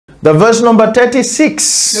The verse number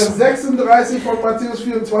 36. Der 36 von Matthäus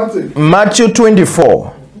 24. Matthew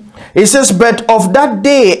 24. It says, but of that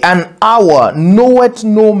day and hour knoweth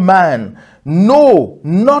no man, no,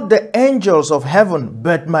 not the angels of heaven,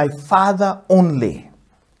 but my Father only.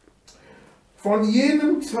 Von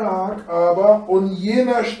jenem Tag aber und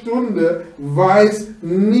jener Stunde weiß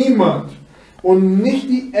niemand, und nicht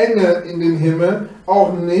die Engel in den Himmel,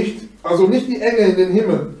 auch nicht, also nicht die Engel in den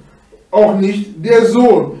Himmel, auch nicht der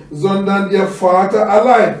Sohn, sondern der Vater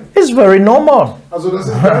allein. It's very normal. Also das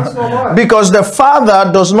ist ganz normal. Because the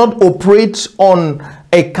Father does not operate on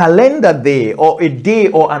a calendar day or a day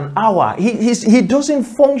or an hour. He doesn't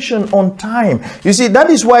function on time. You see, that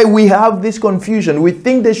is why we have this confusion. We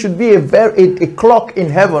think there should be a clock in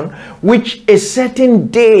heaven which a certain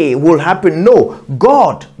day will happen. No,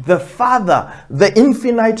 God, the Father, the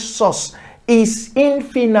infinite source, is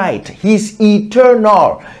infinite. He's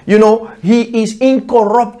eternal. You know, he is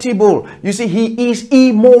incorruptible. You see, he is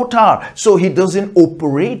immortal. So he doesn't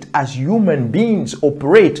operate as human beings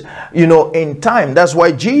operate, you know, in time. That's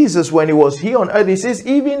why Jesus, when he was here on earth, he says,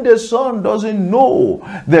 even the Son doesn't know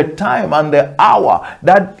the time and the hour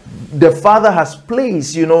that the Father has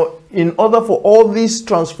placed, you know, in order for all this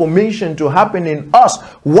transformation to happen in us.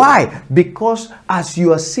 Why? Because as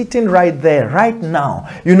you are sitting right there, right now,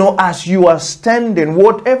 you know, as you are standing,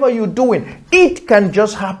 whatever you're doing, it can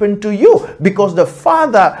just happen to you, because the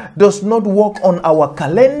Father does not work on our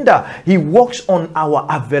calendar. He works on our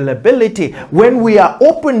availability. When we are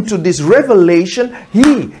open to this revelation,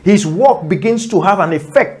 his work begins to have an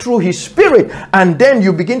effect through his Spirit, and then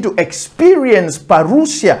you begin to experience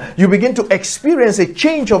parousia. You begin to experience a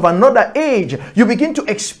change of another age. You begin to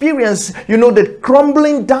experience, you know, the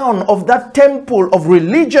crumbling down of that temple of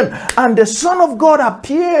religion, and the Son of God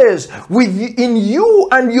appears in you,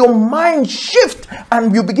 and your mind shift,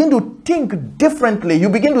 and you begin to think differently. You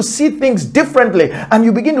begin to see things differently, and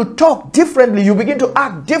you begin to talk differently. You begin to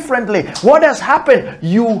act differently. What has happened?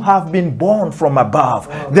 You have been born from above.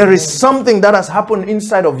 There is something that has happened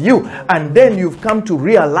inside of you, and then you've come to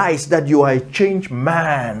realize that you are a changed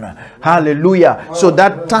man. Hallelujah. So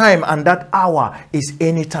that time and that hour is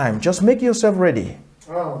any time. Just make yourself ready.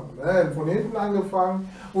 Amen. Von hinten angefangen.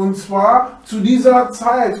 Und zwar zu dieser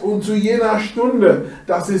Zeit und zu jener Stunde.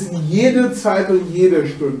 Das ist jede Zeit und jede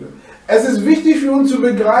Stunde. Es ist wichtig für uns zu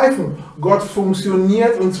begreifen, Gott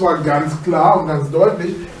funktioniert, und zwar ganz klar und ganz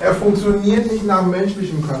deutlich, er funktioniert nicht nach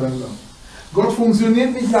menschlichem Kalender. Gott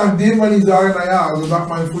funktioniert nicht nach dem, wenn ich sage, naja, also nach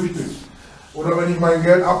meinem Frühstück. Oder wenn ich mein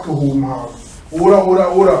Geld abgehoben habe.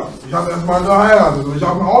 Oder. Ich habe erstmal geheiratet oder ich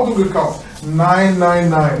habe ein Auto gekauft. Nein, nein,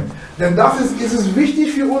 nein. Denn das ist es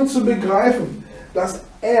wichtig für uns zu begreifen, dass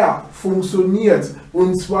er funktioniert,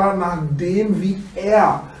 und zwar nach dem, wie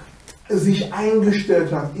er sich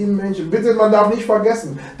eingestellt hat im Menschen. Bitte, man darf nicht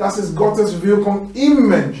vergessen, das ist Gottes Wirkung im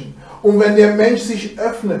Menschen. Und wenn der Mensch sich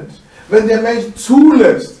öffnet, wenn der Mensch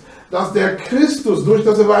zulässt, dass der Christus durch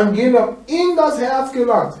das Evangelium in das Herz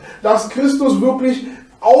gelangt, dass Christus wirklich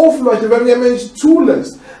aufleuchtet, wenn der Mensch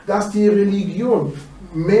zulässt, dass die Religion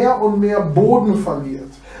mehr und mehr Boden verliert,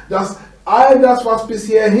 dass all das, was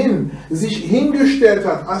bisher sich hingestellt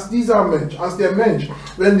hat als dieser Mensch, als der Mensch,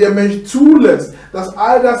 wenn der Mensch zulässt, dass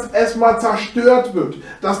all das erstmal zerstört wird,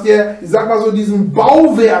 dass der, ich sag mal so, diesen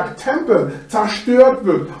Bauwerk, Tempel zerstört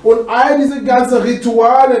wird und all diese ganzen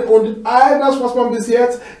Rituale und all das, was man bis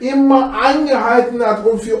jetzt immer angehalten hat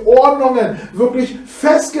und für Ordnungen wirklich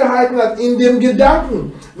festgehalten hat in dem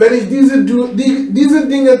Gedanken, wenn ich diese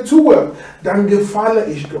Dinge tue, dann gefalle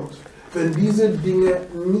ich Gott. Wenn diese Dinge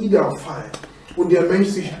niederfallen und der Mensch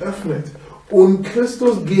sich öffnet und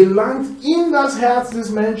Christus gelangt in das Herz des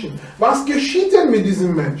Menschen, was geschieht denn mit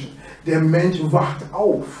diesem Menschen? Der Mensch wacht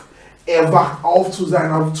auf. Er wacht auf zu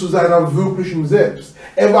seiner wirklichen Selbst.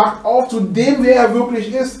 Er wacht auf zu dem, wer er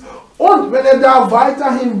wirklich ist. Und wenn er da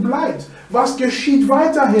weiterhin bleibt, was geschieht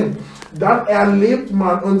weiterhin? Dann erlebt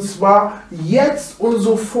man, und zwar jetzt und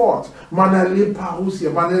sofort, man erlebt Parousia,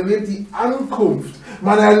 man erlebt die Ankunft,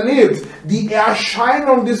 man erlebt die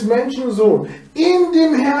Erscheinung des Menschensohns in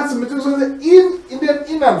dem Herzen, beziehungsweise in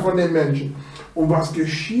dem Innern von den Menschen. Und was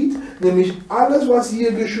geschieht? Nämlich alles, was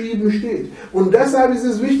hier geschrieben steht. Und deshalb ist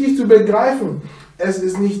es wichtig zu begreifen, es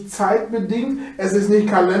ist nicht zeitbedingt, es ist nicht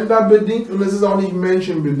kalenderbedingt und es ist auch nicht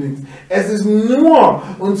menschenbedingt. Es ist nur,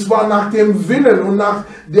 und zwar nach dem Willen und nach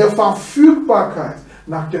der Verfügbarkeit,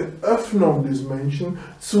 nach der Öffnung des Menschen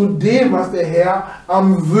zu dem, was der Herr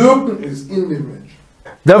am Wirken ist in dem Menschen.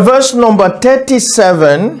 The verse number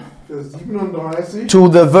 37 Vers 37 to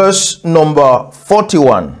the verse number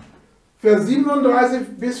 41. Vers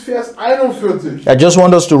 37 bis Vers 41. I just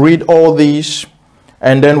want us to read all these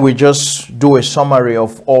and then we just do a summary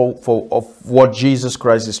of of what Jesus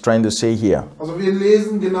Christ is trying to say here. Also wir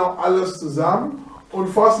lesen genau alles zusammen und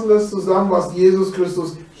fassen das zusammen, was Jesus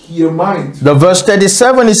Christus hier meint. The verse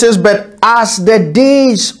 37, it says, "But as the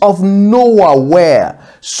days of Noah were,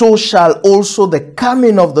 so shall also the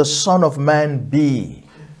coming of the Son of Man be."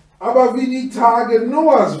 Aber wie die Tage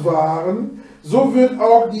Noahs waren, so wird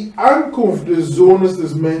auch die Ankunft des Sohnes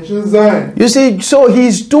des Menschen sein. You see, so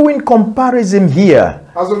he's doing comparison here.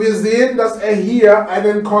 Also wir sehen, dass hier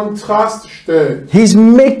einen Kontrast stellt. He's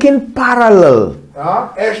making parallel,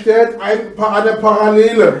 Ja, stellt eine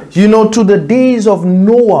Parallele. you know, to the days of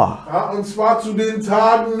Noah. Ja, und zwar zu den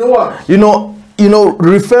Tagen Noahs. You know,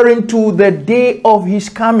 referring to the day of his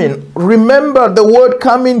coming. Remember, the word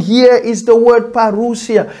coming here is the word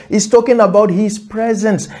parousia. He's talking about his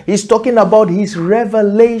presence. He's talking about his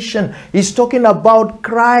revelation. He's talking about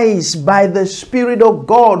Christ by the Spirit of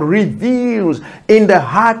God reveals in the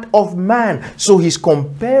heart of man. So he's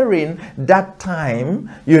comparing that time,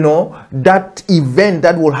 you know, that event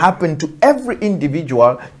that will happen to every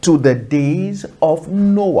individual to the days of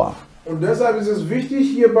Noah. Und deshalb ist es wichtig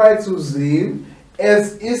hierbei zu sehen,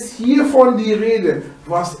 es ist hiervon die Rede,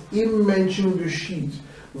 was im Menschen geschieht,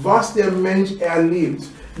 was der Mensch erlebt,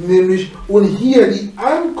 nämlich und hier die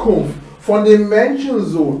Ankunft von dem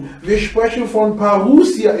Menschensohn. Wir sprechen von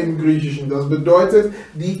Parousia im Griechischen, das bedeutet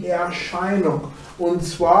die Erscheinung, und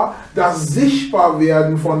zwar das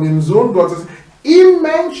Sichtbarwerden von dem Sohn Gottes im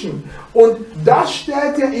Menschen, und das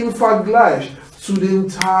stellt er im Vergleich zu den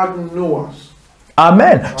Tagen Noahs.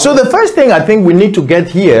 Amen. So the first thing I think we need to get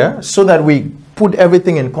here, so that we put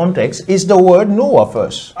everything in context, is the word Noah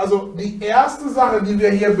first. Also die erste Sache, die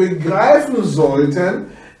wir hier begreifen sollten,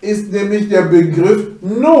 ist nämlich der Begriff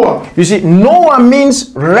Noah. You see, Noah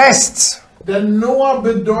means rest. Denn Noah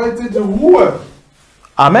bedeutet Ruhe.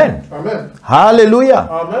 Amen. Amen. Hallelujah.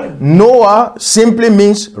 Amen. Noah simply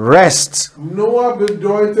means rest. Noah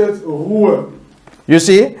bedeutet Ruhe. You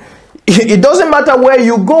see, it doesn't matter where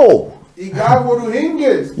you go, Egal wo du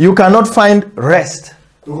hingehst, you cannot find rest.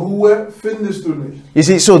 Ruhe findest du nicht. You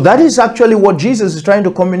see, so that is actually what Jesus is trying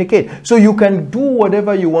to communicate. So you can do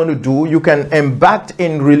whatever you want to do. You can embark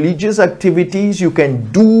in religious activities. You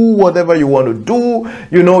can do whatever you want to do.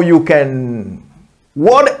 You know, you can,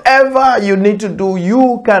 whatever you need to do,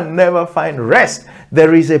 you can never find rest.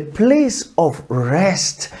 There is a place of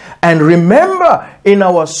rest. And remember, in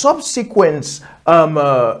our subsequent,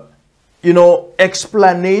 you know,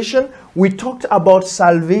 explanation, we talked about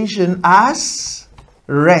salvation as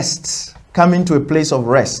rest, coming to a place of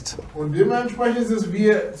rest. Und dementsprechend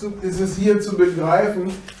ist es hier zu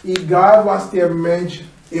begreifen, egal was der Mensch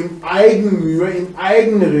in Eigenmühe, in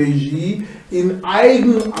Eigenregie, in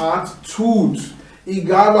Eigenart tut,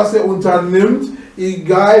 egal was er unternimmt,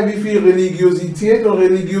 egal wie viel Religiosität und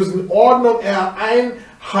religiösen Ordnung er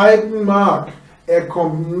einhalten mag, er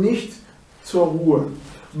kommt nicht zur Ruhe.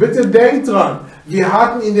 Bitte denkt dran, wir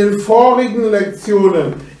hatten in den vorigen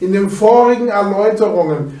Lektionen, in den vorigen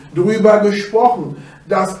Erläuterungen darüber gesprochen,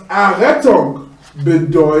 dass Errettung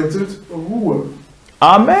bedeutet Ruhe.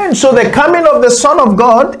 Amen. So the coming of the Son of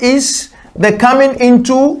God is the coming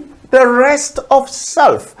into the rest of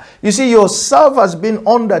self. You see, yourself has been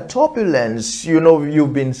under turbulence. You know,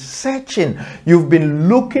 you've been searching, you've been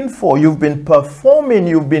looking for, you've been performing,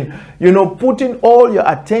 you've been, you know, putting all your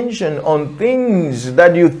attention on things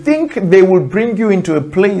that you think they will bring you into a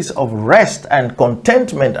place of rest and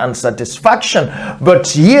contentment and satisfaction. But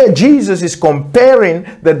here Jesus is comparing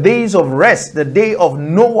the days of rest, the day of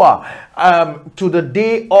Noah, to the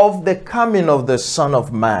day of the coming of the Son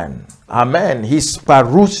of Man. Amen. His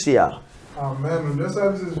parousia. Amen. Und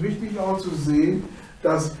deshalb ist es wichtig auch zu sehen,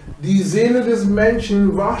 dass die Seele des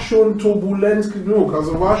Menschen war schon turbulent genug,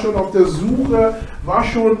 also war schon auf der Suche, war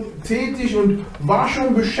schon tätig und war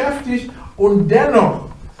schon beschäftigt, und dennoch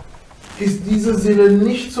ist diese Seele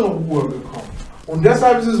nicht zur Ruhe gekommen. Und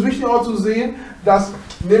deshalb ist es wichtig auch zu sehen, dass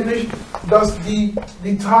die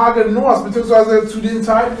Tage Noahs, beziehungsweise zu den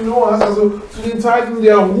Zeiten Noahs, also zu den Zeiten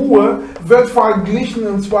der Ruhe, wird verglichen,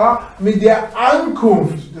 und zwar mit der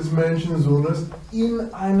Ankunft des Menschensohnes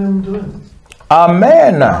in einem drin.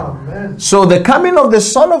 Amen. Amen. So the coming of the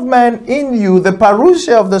Son of Man in you, the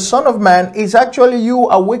parousia of the Son of Man, is actually you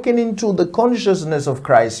awakening to the consciousness of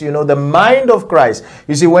Christ, you know, the mind of Christ.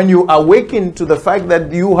 You see, when you awaken to the fact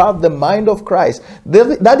that you have the mind of Christ,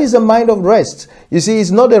 that is a mind of rest. You see,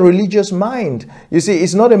 it's not a religious mind. You see,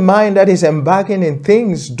 it's not a mind that is embarking in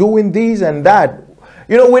things, doing this and that.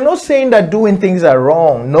 You know, we're not saying that doing things are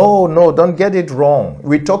wrong. No, no, don't get it wrong.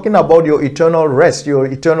 We're talking about your eternal rest, your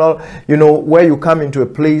eternal, you know, where you come into a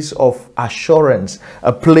place of assurance,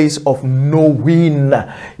 a place of knowing.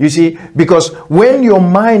 You see, because when your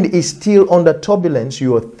mind is still under turbulence,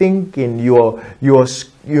 you're thinking, you're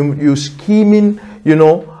scheming, you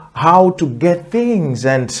know, how to get things,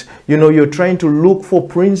 and you know, you're trying to look for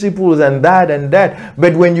principles and that.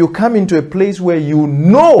 But when you come into a place where you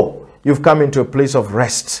know you've come into a place of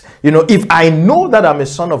rest, you know, if I know that I'm a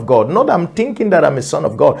son of God, not I'm thinking that I'm a son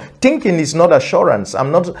of God. Thinking is not assurance.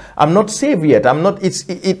 I'm not saved yet.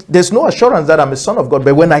 There's no assurance that I'm a son of God.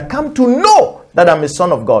 But when I come to know that I'm a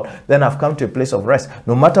son of God, then I've come to a place of rest.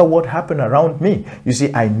 No matter what happened around me, you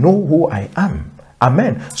see, I know who I am.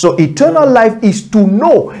 Amen. So eternal life is to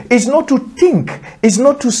know. It's not to think. It's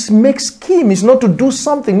not to make scheme. It's not to do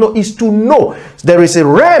something. No, it's to know. There is a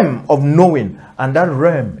realm of knowing, and that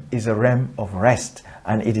realm is a realm of rest,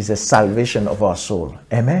 and it is a salvation of our soul.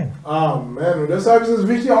 Amen. Amen. Und deshalb ist es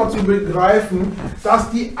wichtig auch zu begreifen,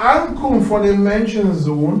 dass die Ankunft von dem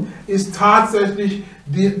Menschensohn ist tatsächlich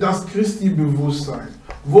das Christi-Bewusstsein.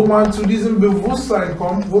 Wo man zu diesem Bewusstsein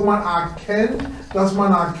kommt, wo man erkennt, dass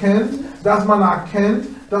man erkennt, dass man erkennt,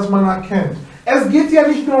 dass man erkennt. Es geht ja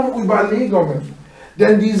nicht nur um Überlegungen,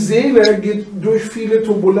 denn die Seele geht durch viele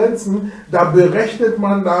Turbulenzen, da berechnet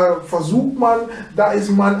man, da versucht man, da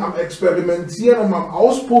ist man am Experimentieren und am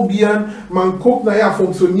Ausprobieren, man guckt, naja,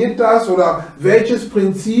 funktioniert das oder welches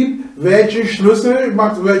Prinzip, welche Schlüssel,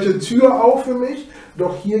 macht welche Tür auf für mich,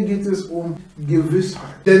 doch hier geht es um Gewissheit,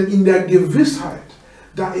 denn in der Gewissheit,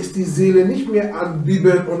 da ist die Seele nicht mehr am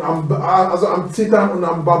Bibbeln und am Zittern und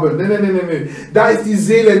am Babbeln. Nee. Da ist die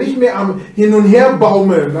Seele nicht mehr am Hin- und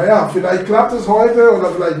Herbaumeln. Naja, vielleicht klappt es heute oder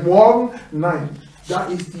vielleicht morgen. Nein, da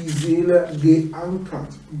ist die Seele geankert,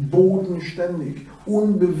 bodenständig,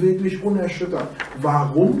 unbeweglich, unerschüttert.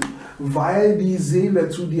 Warum? Weil die Seele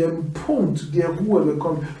zu dem Punkt der Ruhe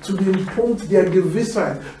bekommt, zu dem Punkt der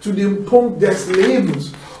Gewissheit, zu dem Punkt des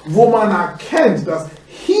Lebens, wo man erkennt, dass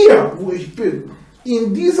hier, wo ich bin,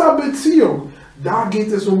 in dieser Beziehung, da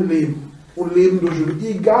geht es um Leben und Leben durch Leben.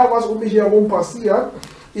 Egal was um mich herum passiert,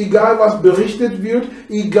 egal was berichtet wird,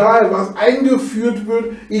 egal was eingeführt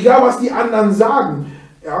wird, egal was die anderen sagen,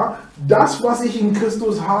 ja, das was ich in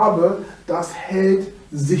Christus habe, das hält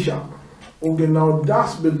sicher. Und genau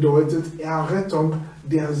das bedeutet Errettung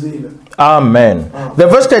der Seele. Amen. The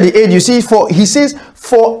verse 38, you see, he says,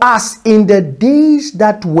 for us in the days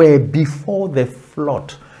that were before the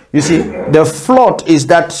flood. You see, the flood is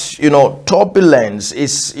that, you know, turbulence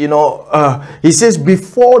is, you know, he says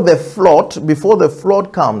before the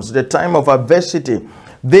flood comes, the time of adversity,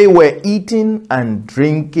 they were eating and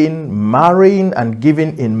drinking, marrying and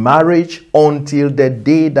giving in marriage until the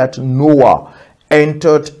day that Noah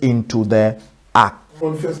entered into the ark.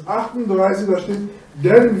 Und Vers 38, da steht,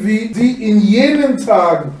 denn wie sie in jenen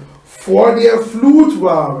Tagen vor der Flut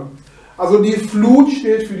waren. Also die Flut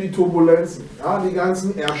steht für die Turbulenzen, ja, die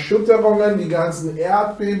ganzen Erschütterungen, die ganzen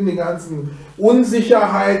Erdbeben, die ganzen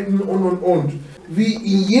Unsicherheiten und. Wie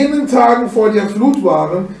in jenen Tagen vor der Flut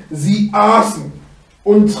waren, sie aßen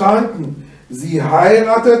und tranken, sie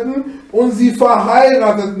heirateten und sie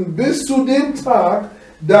verheirateten bis zu dem Tag,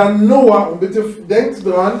 da Noah, und bitte denkt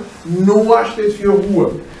dran, Noah steht für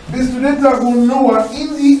Ruhe, bis zu dem Tag, wo Noah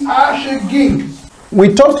in die Arche ging. We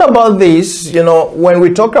talked about this, you know, when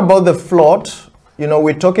we talk about the flood, you know,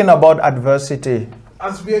 we're talking about adversity.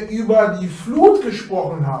 Als wir über die Flut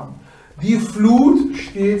gesprochen haben, die Flut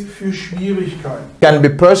steht für Schwierigkeiten. It can be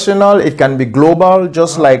personal, it can be global,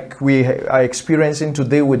 just like we are experiencing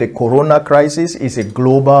today with the Corona crisis, is a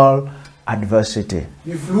global adversity.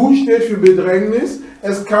 Die Flut steht für Bedrängnis.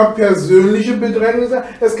 Es kann persönliche Bedrängnis sein,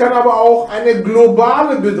 es kann aber auch eine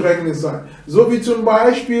globale Bedrängnis sein. So wie zum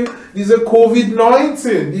Beispiel diese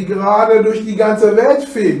Covid-19, die gerade durch die ganze Welt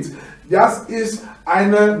fegt. Das ist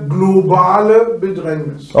eine globale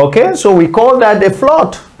Bedrängnis. Okay, so we call that a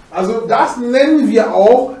flood. Also das nennen wir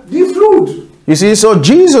auch die Flut. You see, so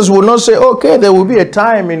Jesus will not say, okay, there will be a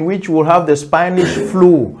time in which we'll have the Spanish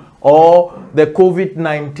flu or the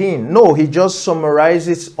COVID-19. No, he just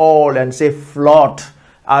summarizes all and say flood.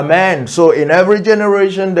 Amen. So in every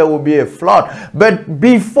generation there will be a flood. But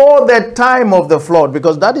before the time of the flood,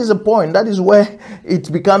 because that is the point, that is where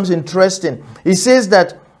it becomes interesting. He says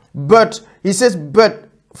that, but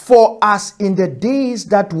for us in the days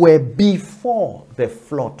that were before the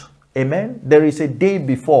flood. Amen. There is a day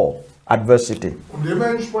before adversity. Und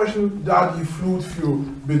dementsprechend, da die Flut für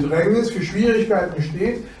Bedrängnis, für Schwierigkeiten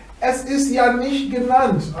steht, es ist ja nicht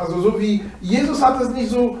genannt, also so wie Jesus hat es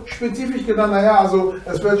nicht so spezifisch genannt, naja, also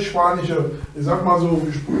es wird spanische, ich sag mal so,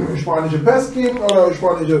 spanische Pest geben oder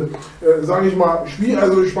spanische, sage ich mal,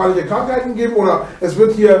 also spanische Krankheiten geben oder es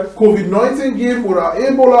wird hier Covid-19 geben oder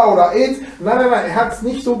Ebola oder AIDS. Nein, er hat es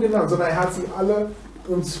nicht so genannt, sondern er hat sie alle,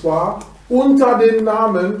 und zwar unter dem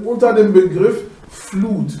Namen, unter dem Begriff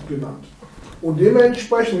Flut genannt. Und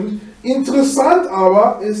dementsprechend interessant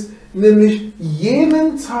aber ist nämlich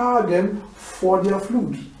jenen Tagen vor der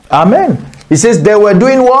Flut. Amen. He says they were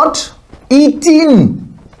doing what?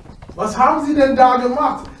 Eating. Was haben sie denn da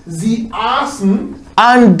gemacht? Sie aßen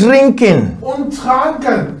and drinking. Und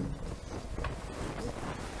tranken.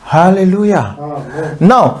 Hallelujah. Amen.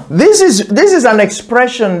 Now, this is an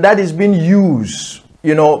expression that is being used.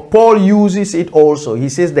 You know, Paul uses it also. He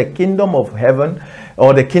says the kingdom of heaven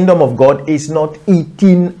or the kingdom of God is not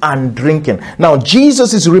eating and drinking. Now,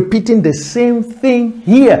 Jesus is repeating the same thing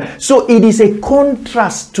here. So it is a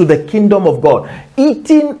contrast to the kingdom of God.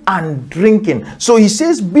 Eating and drinking. So he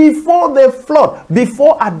says before the flood,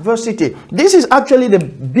 before adversity. This is actually the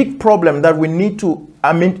big problem that we need to,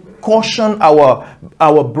 caution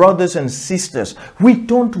our brothers and sisters. We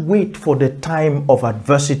don't wait for the time of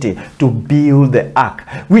adversity to build the ark.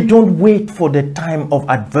 We don't wait for the time of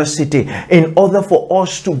adversity in order for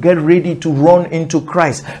us to get ready to run into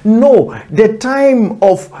Christ. No, the time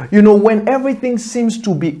of, when everything seems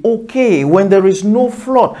to be okay, when there is no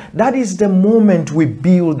flood, that is the moment we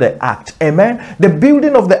build the ark. Amen. The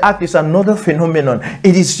building of the ark is another phenomenon.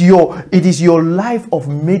 It is your life of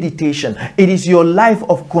meditation. It is your life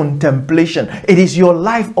of contemplation. It is your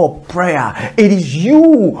life of prayer. It is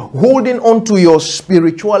you holding on to your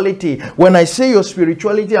spirituality. When I say your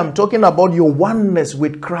spirituality, I'm talking about your oneness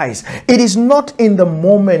with Christ. It is not in the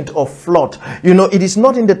moment of flood. It is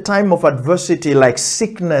not in the time of adversity like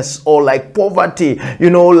sickness or like poverty,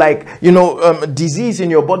 disease in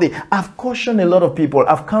your body. I've cautioned a lot of people.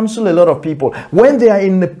 I've counseled a lot of people. When they are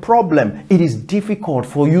in a problem, it is difficult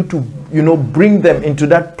for you to, bring them into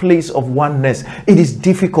that place of oneness. It is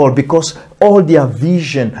difficult because all their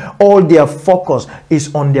vision, all their focus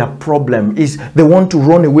is on their problem. They want to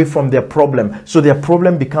run away from their problem. So their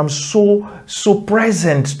problem becomes so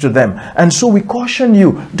present to them. And so we caution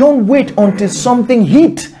you, don't wait until something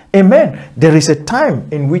hits. Amen. There is a time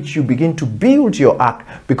in which you begin to build your ark,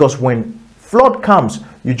 because when flood comes,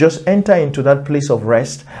 you just enter into that place of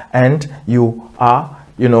rest and you are,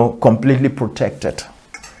 completely protected.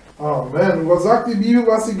 Amen. Was sagt die Bibel,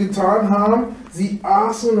 was sie getan haben? Sie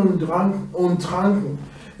aßen und tranken.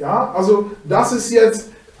 Ja, also das ist jetzt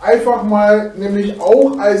einfach mal nämlich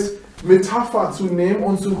auch als Metapher zu nehmen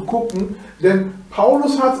und zu gucken, denn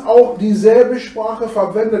Paulus hat auch dieselbe Sprache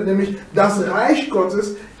verwendet, nämlich das Reich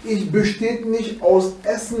Gottes besteht nicht aus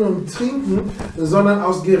Essen und Trinken, sondern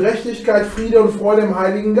aus Gerechtigkeit, Friede und Freude im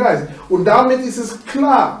Heiligen Geist. Und damit ist es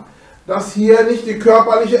klar, dass hier nicht die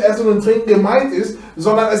körperliche Essen und Trinken gemeint ist,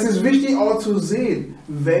 sondern es ist wichtig auch zu sehen,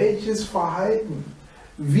 welches Verhalten,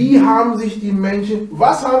 wie haben sich die Menschen,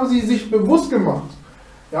 was haben sie sich bewusst gemacht?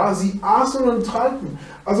 Ja, sie aßen und tranken.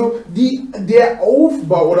 Also der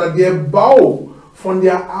Aufbau oder der Bau von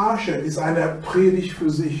der Arche ist eine Predigt für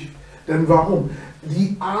sich. Denn warum?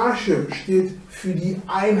 Die Arche steht für die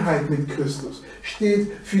Einheit mit Christus,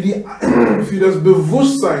 steht für das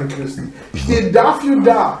Bewusstsein Christi, steht dafür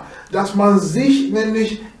da, dass man sich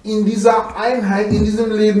nämlich in dieser Einheit, in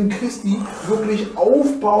diesem Leben Christi wirklich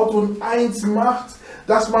aufbaut und eins macht,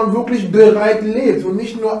 dass man wirklich bereit lebt und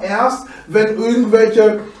nicht nur erst, wenn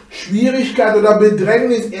irgendwelche Schwierigkeiten oder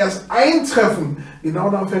Bedrängnis erst eintreffen, genau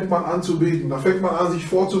dann fängt man an zu beten, da fängt man an sich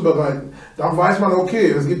vorzubereiten. Dann weiß man,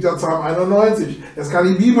 okay, es gibt ja Psalm 91, jetzt kann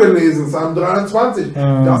die Bibel lesen, Psalm 23,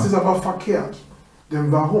 das ist aber verkehrt.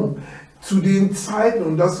 Denn warum? Zu den Zeiten,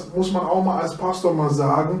 und das muss man auch mal als Pastor mal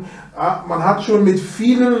sagen, man hat schon mit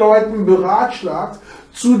vielen Leuten beratschlagt,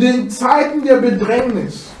 zu den Zeiten der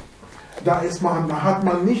Bedrängnis, da hat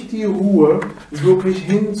man nicht die Ruhe, wirklich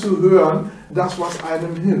hinzuhören, das was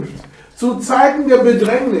einem hilft. Zu Zeiten der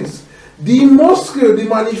Bedrängnis, die Muskel, die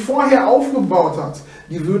man nicht vorher aufgebaut hat,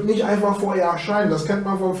 die wird nicht einfach vorher erscheinen, das kennt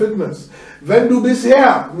man vom Fitness. Wenn du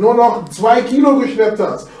bisher nur noch 2 Kilo geschleppt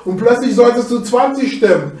hast und plötzlich solltest du 20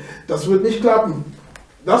 stemmen, das wird nicht klappen.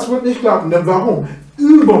 Das wird nicht klappen, denn warum?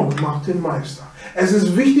 Übung macht den Meister. Es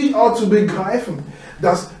ist wichtig auch zu begreifen,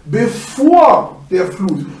 dass bevor der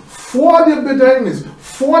Flut, vor der Bedrängnis,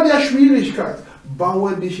 vor der Schwierigkeit,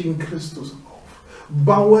 baue dich in Christus auf.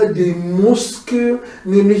 Baue den Muskel,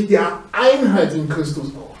 nämlich der Einheit in Christus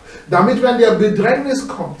auf. Damit, wenn der Bedrängnis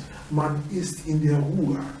kommt, man ist in der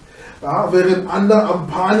Ruhe. Ja, während andere am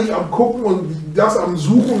Panik, am Gucken und das am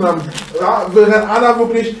Suchen, während andere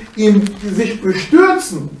wirklich sich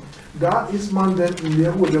bestürzen, da ist man dann in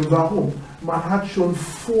der Ruhe. Denn warum? Man hat schon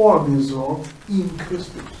vorgesorgt in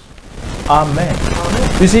Christus. Amen.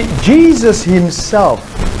 You see, Jesus himself,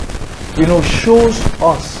 shows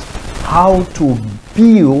us how to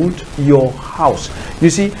build your house. You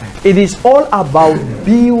see, it is all about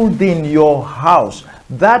building your house.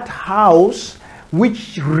 That house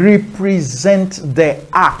which represents the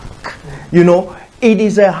ark. It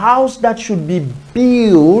is a house that should be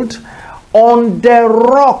built on the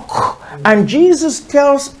rock. And Jesus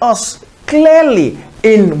tells us clearly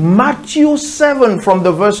in Matthew 7 from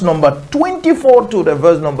the verse number 24 to the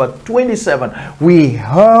verse number 27. We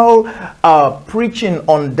heard preaching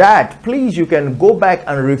on that. Please, you can go back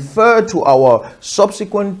and refer to our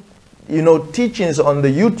subsequent teachings on the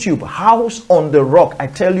YouTube. House on the rock. I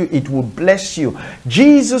tell you, it will bless you.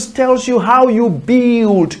 Jesus tells you how you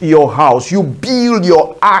build your house. You build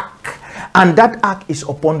your ark. And that ark is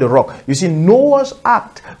upon the rock. You see, Noah's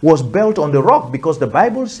ark was built on the rock because the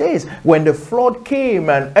Bible says when the flood came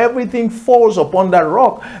and everything falls upon that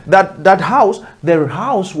rock, the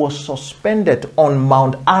house was suspended on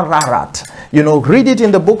Mount Ararat. Read it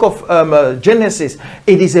in the book of Genesis.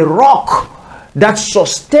 It is a rock that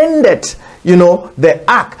sustained the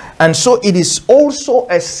ark. And so it is also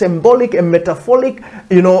a symbolic and metaphoric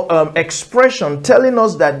expression telling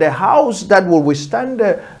us that the house that will withstand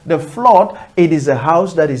the flood, it is a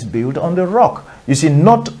house that is built on the rock. You see,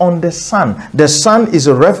 not on the sand. The sand is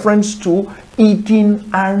a reference to eating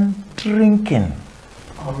and drinking.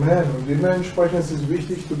 Amen. Und dementsprechend ist es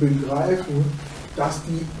wichtig zu begreifen, dass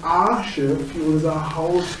die Arche für unser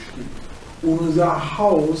Haus steht. Und unser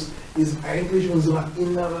Haus ist eigentlich unser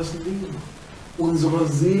inneres Leben, unsere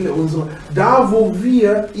Seele, da wo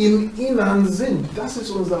wir im Innern sind, das ist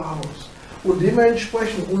unser Haus. Und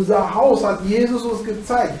dementsprechend, unser Haus hat Jesus uns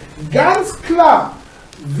gezeigt, ganz klar,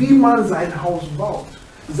 wie man sein Haus baut.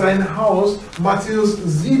 Sein Haus, Matthäus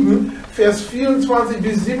 7, Vers 24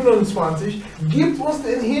 bis 27, gibt uns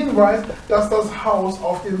den Hinweis, dass das Haus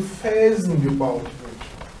auf dem Felsen gebaut wird.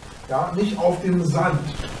 Ja, nicht auf dem Sand.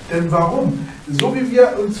 Denn warum? So wie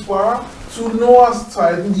wir, und zwar zu Noahs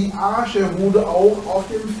Zeiten, die Arche wurde auch auf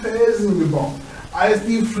dem Felsen gebaut. Als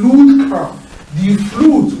die Flut kam, die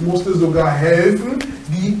Flut musste sogar helfen,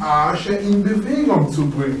 die Arche in Bewegung zu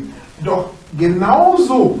bringen. Doch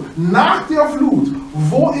genauso nach der Flut,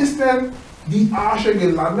 wo ist denn die Arche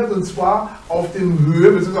gelandet? Und zwar auf dem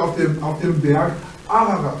Höhe, beziehungsweise auf dem Berg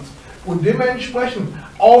Ararat. Und dementsprechend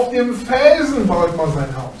auf dem Felsen baut man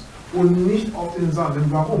sein Haus. Und nicht auf den Sand. Denn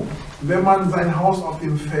warum? Wenn man sein Haus auf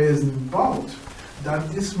dem Felsen baut, dann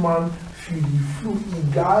ist man für die Flut,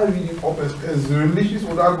 egal ob es persönlich ist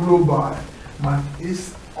oder global, man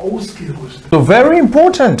ist ausgerüstet. So very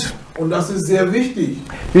important. Und das ist sehr wichtig.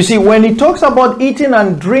 You see, when he talks about eating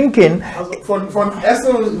and drinking, also von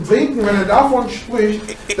Essen und Trinken, wenn er davon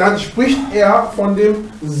spricht, dann spricht er von dem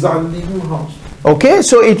sandigen Haus. Okay,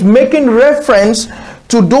 so it's making reference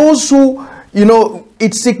to those who,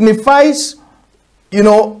 it signifies,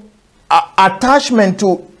 attachment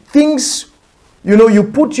to things, you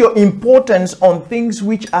put your importance on things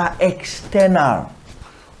which are external.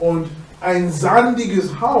 Und ein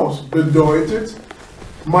sandiges Haus bedeutet,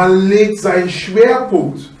 man legt seinen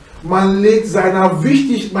Schwerpunkt, man legt seine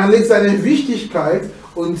Wichtigkeit,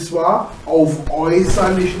 und zwar auf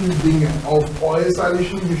äußerlichen Dingen, auf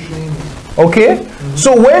äußerlichen Geschehnissen. Okay,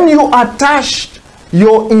 so when you attach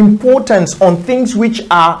your importance on things which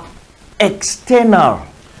are external,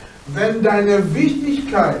 wenn deine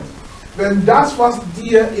Wichtigkeit, wenn das, was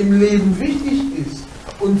dir im Leben wichtig ist,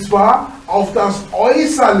 und zwar auf das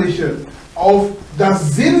Äußerliche, auf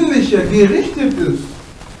das Sinnliche gerichtet ist,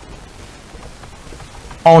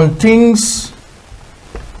 on things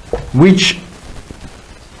which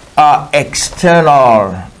are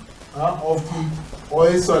external, auf die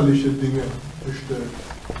äußerlichen Dinge gestellt.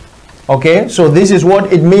 Okay, so this is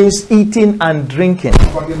what it means, eating and drinking.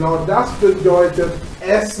 Aber genau das bedeutet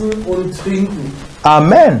Essen und Trinken.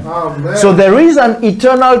 Amen. Amen. So there is an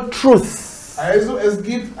eternal truth. Also es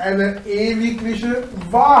gibt eine ewigliche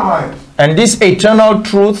Wahrheit. And this eternal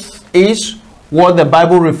truth is what the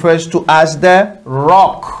Bible refers to as the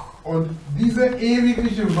rock. Und diese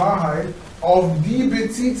ewigliche Wahrheit, auf die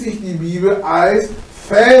bezieht sich die Bibel als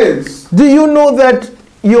Fels. Do you know that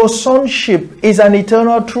your sonship is an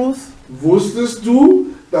eternal truth? Wusstest du,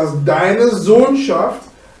 dass deine Sohnschaft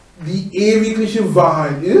die ewigliche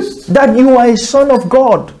Wahrheit ist? That you are a son of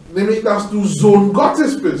God. Nämlich, dass du Sohn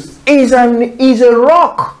Gottes bist. Is a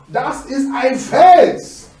rock. Das ist ein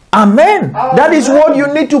Fels. Amen. That is what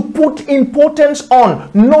you need to put importance on,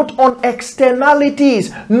 not on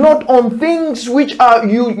externalities, not on things which are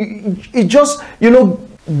it just,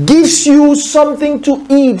 gives you something to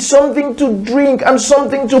eat, something to drink, and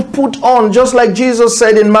something to put on. Just like Jesus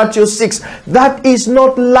said in Matthew 6, that is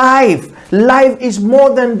not life. Life is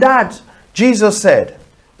more than that, Jesus said.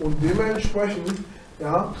 Und dementsprechend,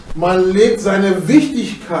 man legt seine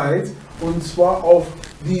Wichtigkeit und zwar auf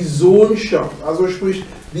die Sohnschaft, also sprich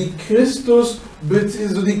die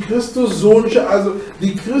Christus-Sohnschaft, also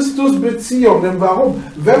die Christus-Beziehung. Denn warum?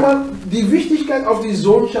 Wenn man die Wichtigkeit auf die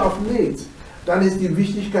Sohnschaft legt, dann ist die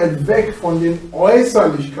Wichtigkeit weg von den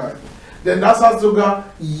Äußerlichkeiten. Denn das hat sogar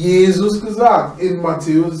Jesus gesagt in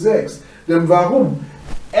Matthäus 6. Denn warum?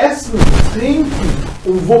 Essen, Trinken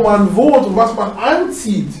und wo man wohnt und was man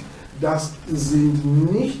anzieht, das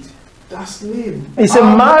sind nicht das Leben. It's a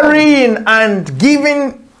marrying and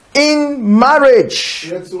giving in marriage.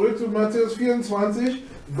 Jetzt zurück zu Matthäus 24,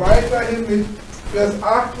 weiterhin mit Vers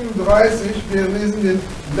 38, wir lesen den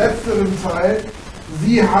letzteren Teil.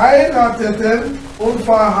 Sie heirateten und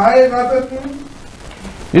verheirateten.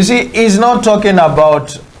 You see, he's not talking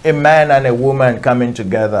about a man and a woman coming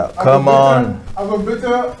together. Come on. Also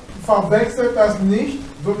bitte verwechselt das nicht,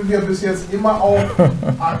 so wie wir bis jetzt immer auch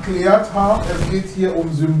erklärt haben. Es geht hier um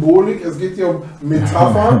Symbolik, es geht hier um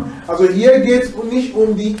Metaphern. Also hier geht es nicht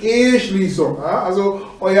um die Eheschließung. Ja? Also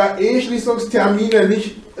euer Eheschließungstermine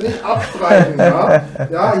nicht abstreiten. Ja,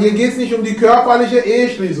 hier geht es nicht um die körperliche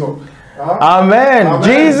Eheschließung. Ja? Amen. Amen.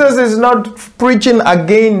 Jesus is not preaching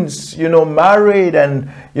against, married and,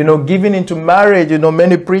 giving into marriage.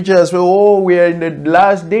 Many preachers say, oh, we are in the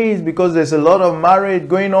last days because there's a lot of marriage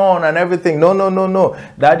going on and everything. No.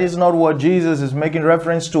 That is not what Jesus is making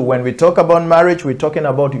reference to. When we talk about marriage, we're talking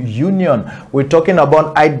about union. We're talking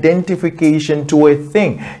about identification to a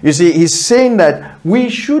thing. You see, he's saying that we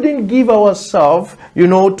shouldn't give ourselves,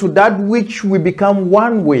 to that which we become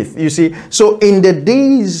one with. You see, so in the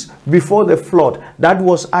days before the flood, that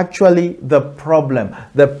was actually the problem.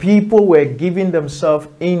 The people were giving themselves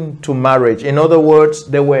into marriage. In other words,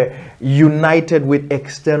 they were united with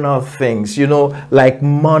external things, like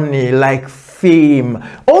money, like fame.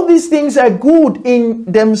 All these things are good in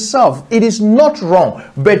themselves. It is not wrong.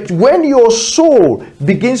 But when your soul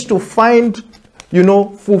begins to find,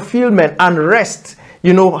 fulfillment and rest,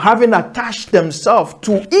 having attached themselves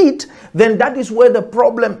to it, then that is where the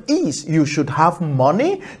problem is. You should have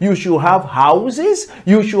money, you should have houses,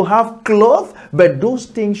 you should have clothes, but those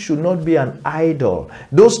things should not be an idol.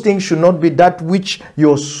 Those things should not be that which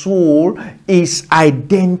your soul is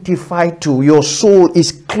identified to, your soul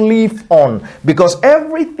is cleaved on. Because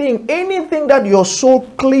anything that your soul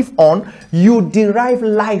cleave on, you derive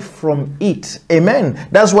life from it. Amen.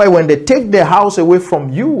 That's why when they take the house away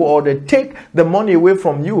from you or they take the money away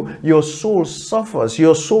from you, your soul suffers,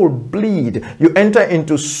 your soul bleed, you enter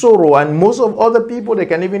into sorrow, and most of other people, they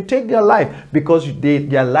can even take their life because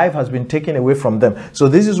their life has been taken away from them. So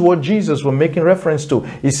this is what Jesus was making reference to.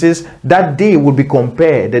 He says that day will be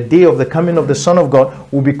compared, the day of the coming of the Son of God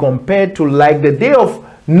will be compared to like the day of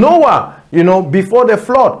Noah. Before the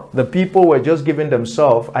flood, the people were just giving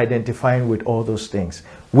themselves, identifying with all those things,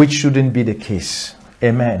 which shouldn't be the case.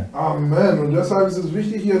 Amen. Amen. Und deshalb ist es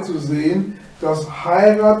wichtig hier zu sehen, dass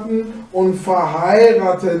heiraten und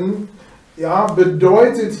verheiraten,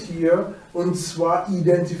 bedeutet hier, und zwar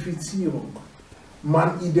Identifizierung.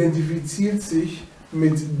 Man identifiziert sich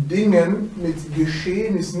mit Dingen, mit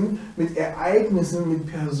Geschehnissen, mit Ereignissen, mit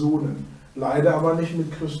Personen. Leider aber nicht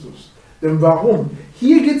mit Christus. Denn warum?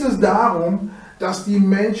 Hier geht es darum, dass die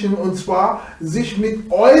Menschen, und zwar sich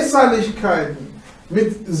mit Äußerlichkeiten,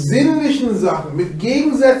 mit sinnlichen Sachen, mit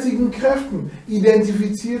gegensätzigen Kräften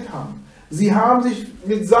identifiziert haben. Sie haben sich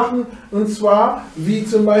mit Sachen, und zwar wie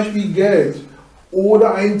zum Beispiel Geld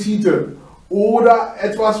oder ein Titel oder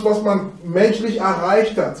etwas, was man menschlich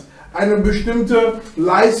erreicht hat, eine bestimmte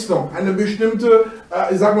Leistung, eine bestimmte,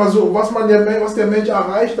 ich sag mal so, was der Mensch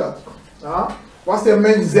erreicht hat, was der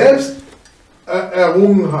Mensch selbst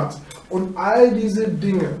errungen hat. Und all diese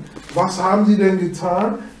Dinge, was haben sie denn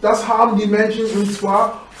getan? Das haben die Menschen, und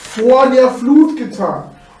zwar vor der Flut getan.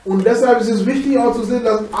 Und deshalb ist es wichtig auch zu sehen,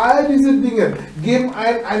 dass all diese Dinge geben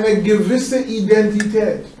eine gewisse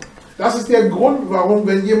Identität. Das ist der Grund, warum,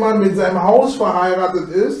 wenn jemand mit seinem Haus verheiratet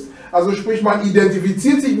ist, also sprich, man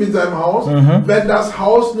identifiziert sich mit seinem Haus, wenn das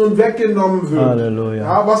Haus nun weggenommen wird.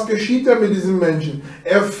 Halleluja. Was geschieht da mit diesem Menschen?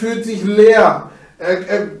 Er fühlt sich leer.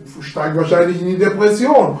 Er steigt wahrscheinlich in die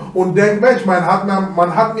Depression und denkt, Mensch, man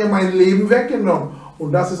hat mir mein Leben weggenommen.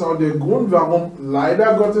 Und das ist auch der Grund, warum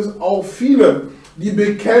leider Gottes auch viele die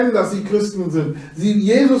bekennen, dass sie Christen sind, sie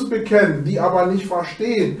Jesus bekennen, die aber nicht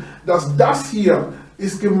verstehen, dass das hier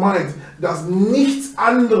ist gemeint, dass nichts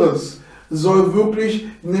anderes soll wirklich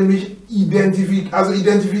nämlich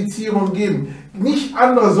Identifizierung geben. Nicht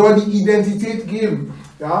andere soll die Identität geben.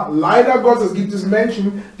 Ja, leider Gottes gibt es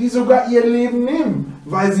Menschen, die sogar ihr Leben nehmen,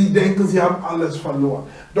 weil sie denken, sie haben alles verloren.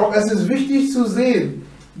 Doch es ist wichtig zu sehen,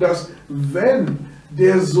 dass wenn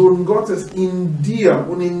der Sohn Gottes in dir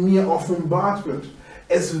und in mir offenbart wird,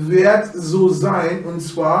 es wird so sein, und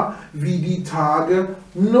zwar wie die Tage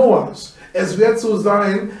Noahs. Es wird so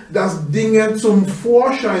sein, dass Dinge zum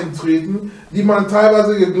Vorschein treten, die man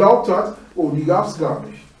teilweise geglaubt hat, oh, die gab es gar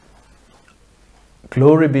nicht.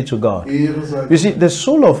 Glory be to God. Ehre sei You see, the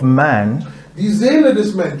soul of man Die Seele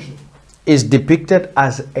des Menschen, is depicted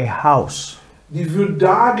as a house. die wird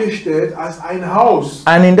dargestellt als ein Haus.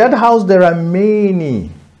 And in that house there are many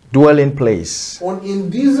dwelling places. Und in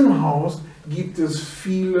diesem Haus gibt es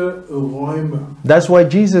viele Räume. That's why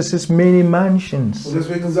Jesus says many mansions. Und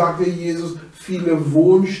deswegen sagte Jesus viele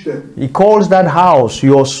Wohnstätten. He calls that house,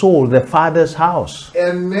 your soul, the Father's house.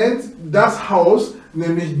 Er nennt das Haus,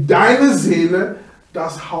 nämlich deine Seele,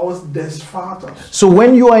 das Haus des Vaters. So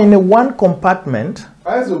when you are in a one compartment,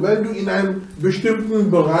 Also, wenn du in einem bestimmten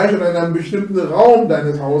Bereich oder in einem bestimmten Raum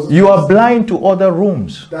deines Hauses you are bist, blind to other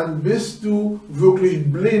rooms. dann bist du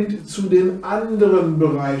wirklich blind zu den anderen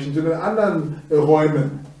Bereichen, zu den anderen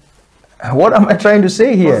Räumen. What am I trying to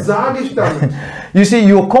say here? Was sage ich damit? You see,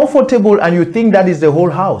 you're comfortable and you think that is the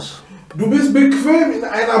whole house. Du bist bequem in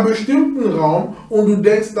einer bestimmten Raum und du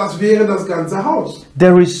denkst, das wäre das ganze Haus.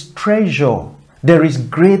 There is treasure. There is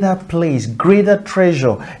greater place, greater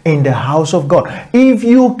treasure in the house of God. If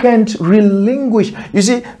you can't relinquish, you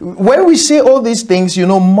see, when we say all these things, you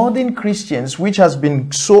know, modern Christians, which has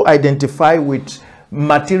been so identified with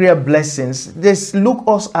material blessings, they look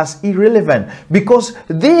us as irrelevant because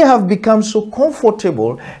they have become so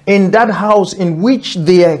comfortable in that house in which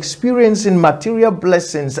they are experiencing material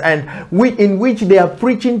blessings and in which they are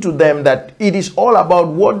preaching to them that it is all about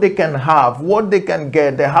what they can have, what they can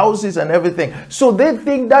get, the houses and everything. So they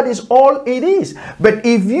think that is all it is. But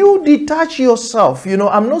if you detach yourself, you know,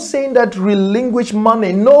 I'm not saying that relinquish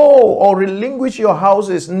money, no, or relinquish your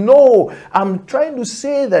houses, no. I'm trying to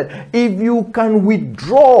say that if you can withdraw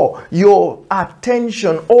your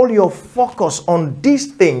attention, all your focus on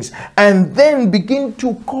these things, and then begin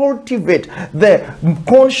to cultivate the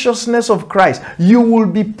consciousness of Christ, you will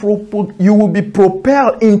be propelled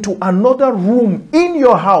into another room in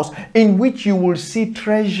your house in which you will see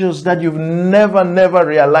treasures that you've never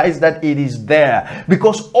realized that it is there,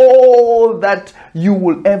 because all that you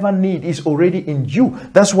will ever need is already in you.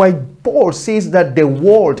 That's why Paul says that the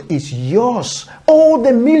world is yours. All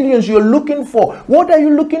the millions you're looking for, what are you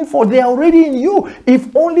looking for? They are already in you.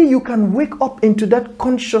 If only you can wake up into that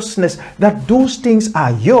consciousness that those things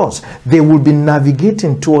are yours, they will be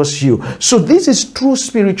navigating towards you. So this is true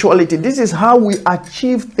spirituality. This is how we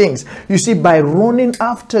achieve things. You see, by running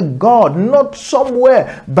after God, not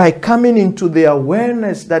somewhere, by coming into the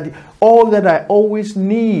awareness that all that I always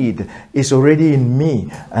need is already in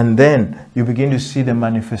me. And then you begin to see the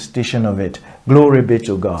manifestation of it. Glory be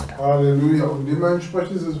to God. Halleluja. Und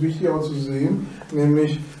dementsprechend ist es wichtig auch zu sehen,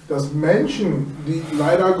 nämlich, dass Menschen, die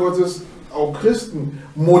leider Gottes, auch Christen,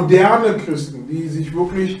 moderne Christen, die sich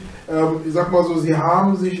wirklich, ich sag mal so, sie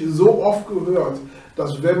haben sich so oft gehört,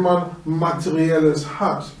 dass wenn man Materielles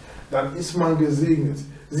hat, dann ist man gesegnet.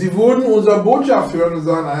 Sie würden unsere Botschaft hören und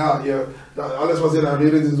sagen, naja, alles, was ihr da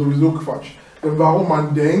redet, ist sowieso Quatsch. Denn warum?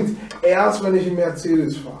 Man denkt, erst wenn ich einen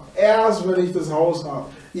Mercedes fahre, erst wenn ich das Haus habe,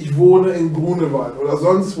 ich wohne in Grunewald oder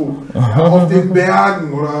sonst wo, auf den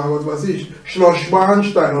Bergen oder was weiß ich, Schloss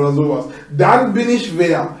Schwanstein oder sowas, dann bin ich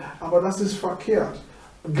wer. Aber das ist verkehrt.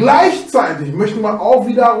 Gleichzeitig möchten wir auch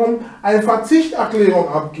wiederum eine Verzichterklärung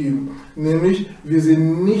abgeben, nämlich wir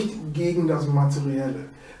sind nicht gegen das Materielle.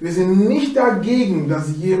 Wir sind nicht dagegen,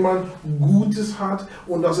 dass jemand Gutes hat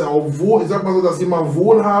und dass er auch ich sag mal so, dass jemand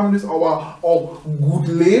wohlhabend ist, aber auch gut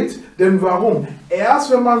lebt. Denn warum?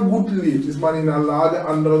 Erst wenn man gut lebt, ist man in der Lage,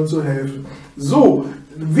 anderen zu helfen. So,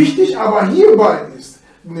 wichtig aber hierbei ist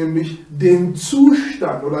nämlich den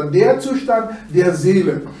Zustand oder der Zustand der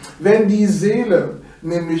Seele. Wenn die Seele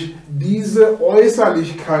nämlich diese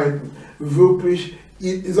Äußerlichkeiten wirklich,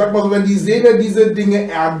 ich sag mal so, wenn die Seele diese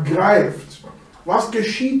Dinge ergreift, was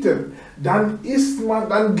geschieht denn? Dann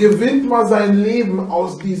gewinnt man sein Leben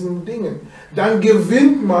aus diesen Dingen. Dann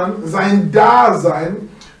gewinnt man sein Dasein,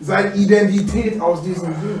 seine Identität aus diesen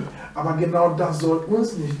Dingen. Aber genau das soll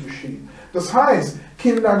uns nicht geschehen. Das heißt,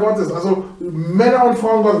 Kinder Gottes, also Männer und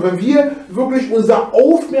Frauen Gottes, wenn wir wirklich unsere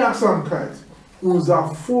Aufmerksamkeit, unser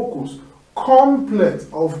Fokus komplett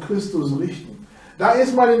auf Christus richten, da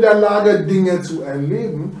ist man in der Lage, Dinge zu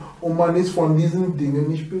erleben und man ist von diesen Dingen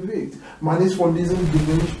nicht bewegt. Man ist von diesen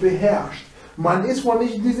Dingen nicht beherrscht. Man ist von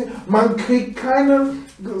nicht diesen, man kriegt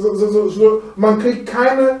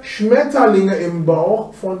keine Schmetterlinge im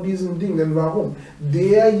Bauch von diesen Dingen. Warum?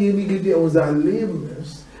 Derjenige, der unser Leben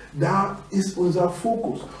ist, da ist unser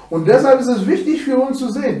Fokus. Und deshalb ist es wichtig für uns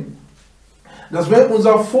zu sehen, dass wenn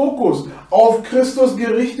unser Fokus auf Christus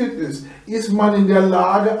gerichtet ist, ist man in der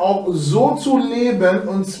Lage, auch so zu leben,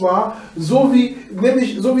 und zwar so wie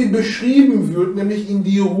beschrieben wird, nämlich in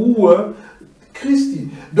die Ruhe Christi.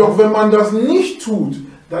 Doch wenn man das nicht tut,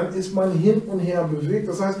 dann ist man hin und her bewegt.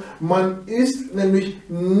 Das heißt, man ist nämlich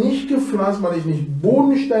nicht gepflanzt, man ist nicht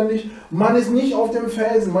bodenständig, man ist nicht auf dem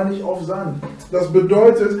Felsen, man ist nicht auf Sand. Das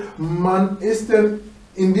bedeutet, man ist denn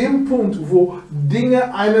in dem Punkt, wo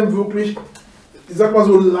Dinge einem wirklich, ich sag mal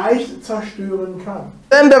so, leicht zerstören kann.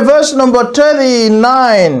 Then the verse number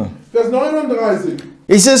 39. Vers 39.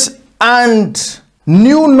 It says, and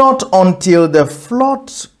knew not until the flood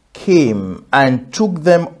came and took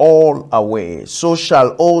them all away. So shall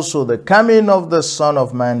also the coming of the Son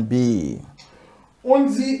of Man be. Und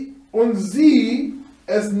sie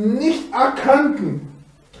es nicht erkannten,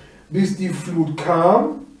 bis die Flut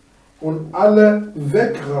kam und alle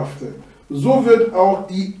wegraffte. So wird auch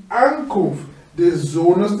die Ankunft des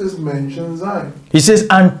Sohnes des Menschen sein. He says,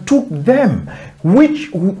 and took them.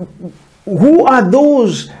 Who are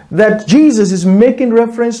those that Jesus is making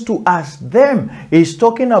reference to as them? He's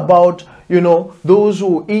talking about, those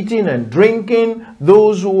who are eating and drinking,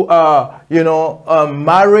 those who are,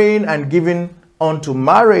 marrying and giving unto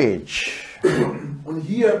marriage. Und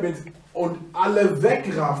hier und alle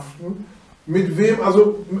wegrafften, mit wem,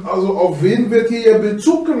 also auf wen wird hier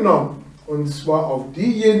Bezug genommen? Und zwar auf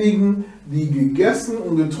diejenigen, die gegessen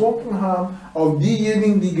und getrunken haben, auf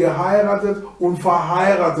diejenigen, die geheiratet und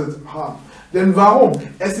verheiratet haben. Denn warum?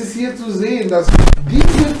 Es ist hier zu sehen, dass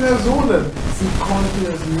diese Personen, sie konnten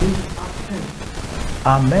es nicht erkennen.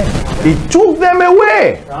 Amen. He took them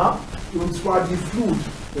away. Ja? Und zwar die Flut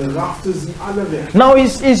raffte sie alle weg. Now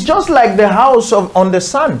it's just like the house on the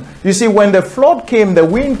sun. You see, when the flood came, the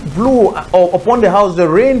wind blew upon the house, the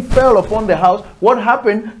rain fell upon the house. What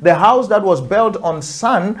happened? The house that was built on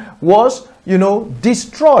sand was,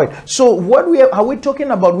 destroyed. So what are we talking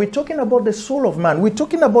about? We're talking about the soul of man. We're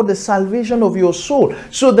talking about the salvation of your soul.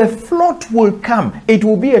 So the flood will come. It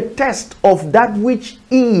will be a test of that which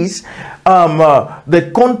is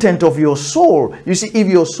the content of your soul. You see, if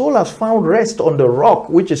your soul has found rest on the rock,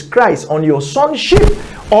 which is Christ, on your sonship,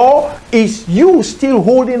 or is you still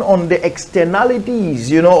holding on the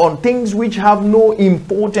externalities, on things which have no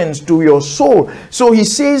importance to your soul. So he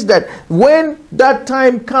says that when that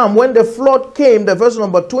time come, when the flood came, the verse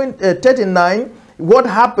number 39, what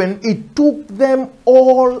happened? It took them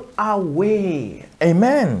all away.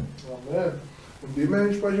 Amen. Amen. Und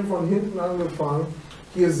dementsprechend von hinten angefangen,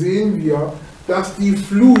 hier sehen wir, dass die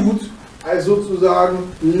Flut als sozusagen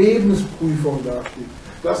Lebensprüfung dasteht.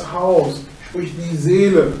 Das Haus, sprich die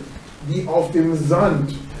Seele, die auf dem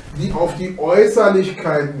Sand, die auf die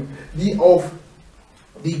Äußerlichkeiten, die auf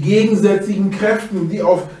die gegensätzlichen Kräften, die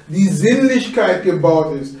auf die Sinnlichkeit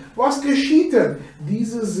gebaut ist. Was geschieht denn?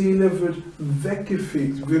 Diese Seele wird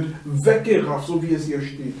weggefegt, wird weggerafft, so wie es hier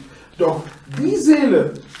steht. Doch die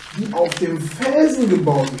Seele, die auf dem Felsen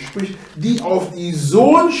gebaut ist, sprich die auf die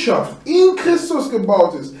Sohnschaft in Christus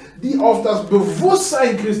gebaut ist, die auf das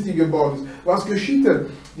Bewusstsein Christi gebaut ist, was geschieht denn?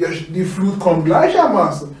 Die Flut kommt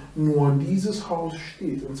gleichermaßen, nur dieses Haus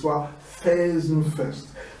steht, und zwar felsenfest.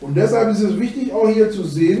 Und deshalb ist es wichtig auch hier zu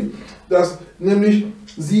sehen, dass nämlich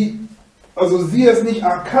sie es nicht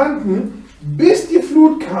erkannten, bis die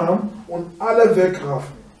Flut kam und alle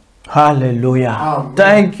wegrafften. Hallelujah. Amen.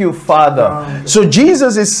 Thank you, Father. Amen. So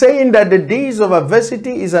Jesus is saying that the days of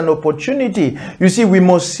adversity is an opportunity. You see, we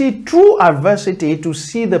must see through adversity to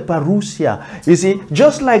see the parousia. You see,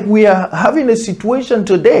 just like we are having a situation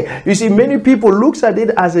today. You see, many people looks at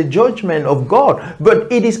it as a judgment of God, but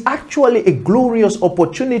it is actually a glorious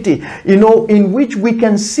opportunity, in which we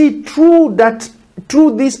can see through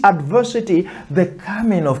this adversity, the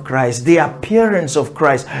coming of Christ, the appearance of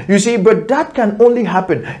Christ. You see, but that can only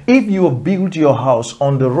happen if you build your house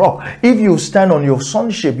on the rock. If you stand on your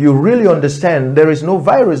sonship, you really understand there is no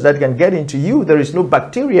virus that can get into you. There is no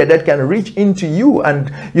bacteria that can reach into you and,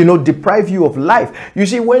 deprive you of life. You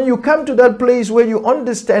see, when you come to that place where you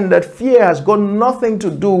understand that fear has got nothing to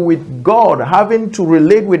do with God having to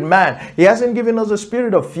relate with man. He hasn't given us a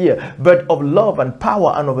spirit of fear, but of love and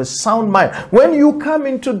power and of a sound mind. When you come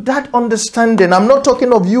into that understanding, I'm not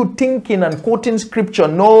talking of you thinking and quoting scripture.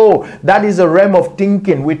 No, that is a realm of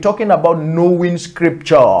thinking. We're talking about knowing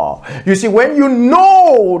scripture. You see, when you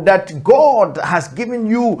know that God has given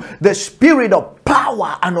you the spirit of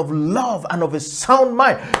power and of love and of a sound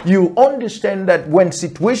mind, you understand that when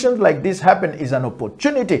situations like this happen is an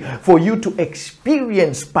opportunity for you to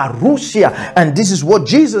experience parousia. And this is what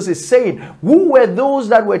Jesus is saying. Who were those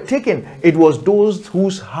that were taken? It was those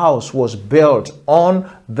whose house was built on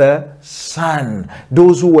the sand.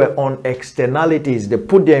 Those who were on externalities. They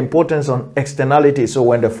put their importance on externalities. So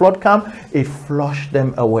when the flood came, it flushed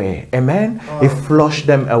them away. Amen? It flushed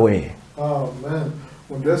them away. Amen.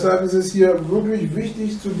 Und deshalb ist es hier wirklich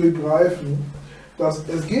wichtig zu begreifen, dass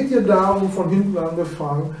es geht hier darum, von hinten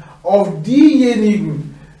angefangen, auf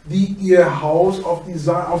diejenigen, die ihr Haus auf den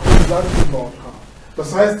Sand gebaut haben.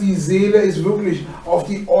 Das heißt, die Seele ist wirklich auf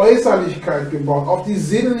die Äußerlichkeit gebaut, auf die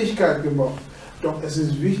Sinnlichkeit gebaut. Doch es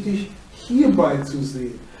ist wichtig, hierbei zu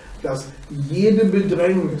sehen, dass jede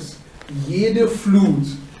Bedrängnis, jede Flut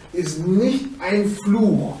ist nicht ein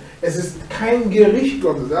Fluch. Es ist kein Gericht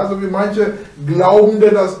Gottes. Also wie manche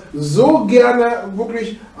Glaubende das so gerne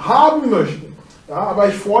wirklich haben möchten. Ja, aber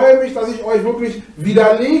ich freue mich, dass ich euch wirklich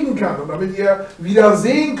widerlegen kann. Und damit ihr wieder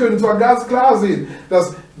sehen könnt, zwar ganz klar sehen,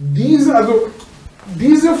 dass diese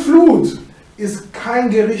Flut ist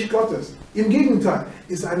kein Gericht Gottes. Im Gegenteil,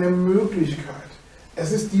 ist eine Möglichkeit.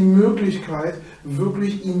 Es ist die Möglichkeit,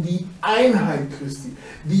 wirklich in die Einheit Christi,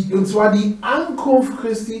 und zwar die Ankunft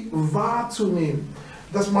Christi wahrzunehmen.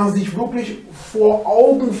 Dass man sich wirklich vor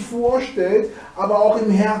Augen vorstellt, aber auch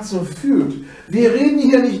im Herzen fühlt. Wir reden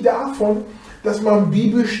hier nicht davon, dass man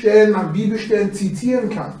Bibelstellen nach Bibelstellen zitieren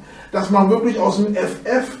kann. Dass man wirklich aus dem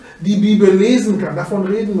FF die Bibel lesen kann. Davon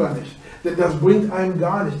reden wir nicht. Denn das bringt einem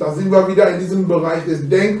gar nicht. Da sind wir wieder in diesem Bereich des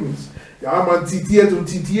Denkens. Ja, man zitiert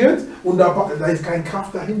und da ist keine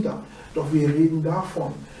Kraft dahinter. Doch wir reden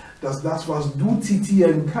davon, dass das, was du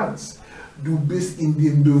zitieren kannst, du bist in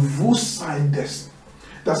dem Bewusstsein dessen.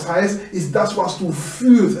 Das heißt, ist das, was du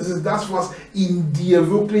fühlst, es ist das, was in dir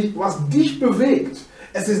wirklich, was dich bewegt.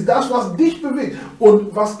 Es ist das, was dich bewegt.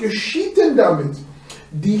 Und was geschieht denn damit?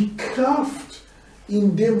 Die Kraft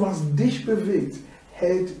in dem, was dich bewegt,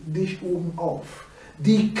 hält dich oben auf.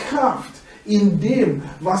 Die Kraft in dem,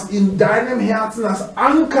 was in deinem Herzen als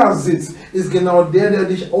Anker sitzt, ist genau der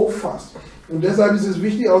dich auffasst. Und deshalb ist es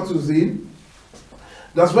wichtig auch zu sehen,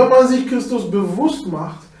 dass wenn man sich Christus bewusst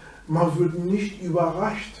macht, man wird nicht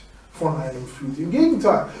überrascht von einem Flut. Im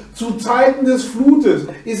Gegenteil, zu Zeiten der Flut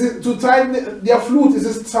ist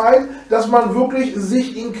es Zeit, dass man wirklich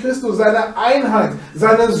sich in Christus, seine Einheit,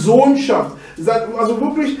 seine Sohnschaft, also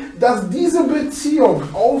wirklich, dass diese Beziehung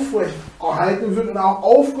aufrechterhalten wird und auch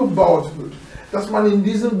aufgebaut wird. Dass man in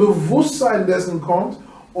diesem Bewusstsein dessen kommt.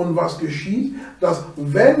 Und was geschieht? Dass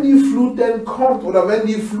wenn die Flut denn kommt oder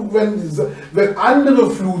wenn andere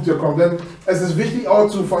Fluten kommen, denn es ist wichtig auch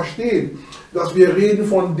zu verstehen, dass wir reden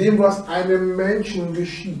von dem, was einem Menschen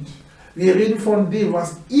geschieht. Wir reden von dem,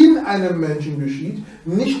 was in einem Menschen geschieht,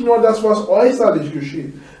 nicht nur das, was äußerlich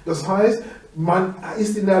geschieht. Das heißt, man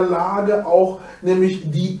ist in der Lage auch, nämlich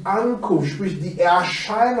die Ankunft, sprich die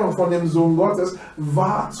Erscheinung von dem Sohn Gottes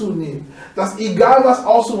wahrzunehmen. Dass egal was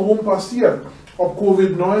außenrum passiert, ob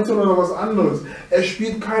Covid-19 oder was anderes, es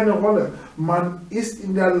spielt keine Rolle. Man ist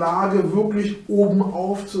in der Lage, wirklich oben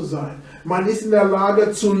auf zu sein. Man ist in der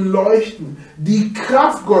Lage zu leuchten. Die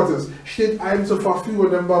Kraft Gottes steht einem zur Verfügung,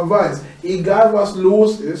 denn man weiß, egal was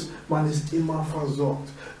los ist, man ist immer versorgt.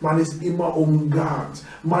 Man ist immer umgarnt.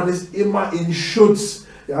 Man ist immer in Schutz.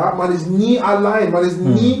 Ja, man ist nie allein. Man ist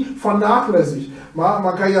nie vernachlässigt.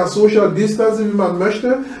 Man kann ja Social Distancing, wie man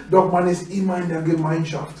möchte, doch man ist immer in der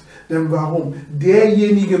Gemeinschaft. Denn warum?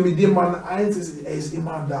 Derjenige, mit dem man eins ist, er ist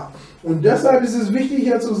immer da. Und deshalb ist es wichtig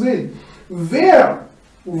hier zu sehen, wer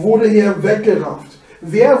wurde hier weggerafft?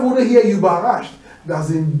 Wer wurde hier überrascht? Das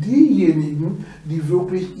sind diejenigen, die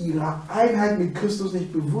wirklich ihre Einheit mit Christus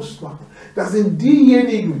nicht bewusst machen. Das sind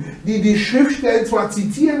diejenigen, die die Schriftstellen zwar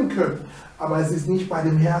zitieren können, aber es ist nicht bei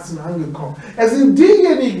dem Herzen angekommen. Es sind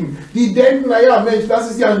diejenigen, die denken, naja, Mensch,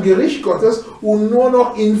 das ist ja ein Gericht Gottes und nur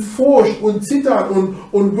noch in Furcht und Zittern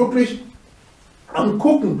und wirklich am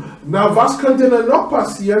Gucken. Na, was könnte denn noch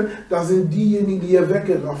passieren? Das sind diejenigen, die hier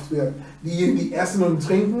weggerafft werden. Diejenigen, die essen und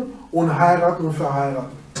trinken und heiraten und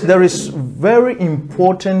verheiraten. There is a very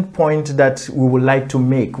important point that we would like to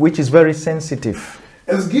make, which is very sensitive.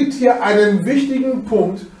 Es gibt hier einen wichtigen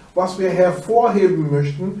Punkt, was wir hervorheben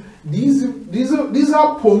möchten.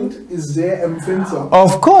 Dieser Punkt ist sehr empfindsam.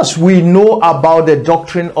 Of course, we know about the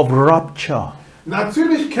doctrine of rapture.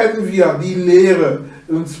 Natürlich kennen wir die Lehre,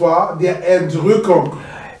 und zwar der Entrückung.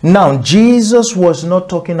 Now, Jesus was not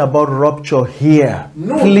talking about rupture here.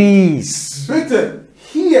 Nun, Please. bitte,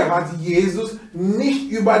 hier hat Jesus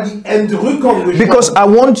nicht über die Entrückung gesprochen. Because I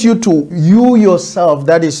want you to, you yourself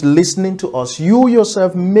that is listening to us, you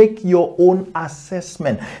yourself make your own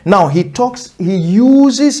assessment. Now, he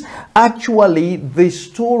uses actually the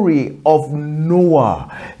story of Noah.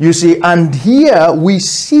 You see, and here we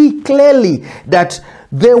see clearly that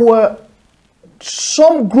there were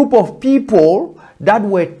some group of people that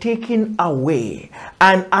were taken away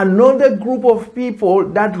and another group of people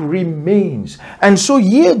that remains. And so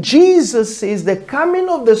here Jesus says the coming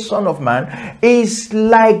of the Son of Man is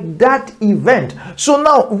like that event. So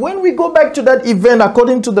now when we go back to that event,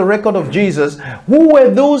 according to the record of Jesus, who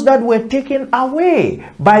were those that were taken away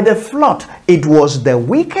by the flood? It was the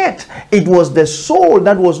wicked. It was the soul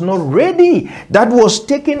that was not ready, that was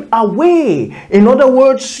taken away. In other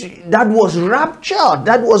words, that was raptured,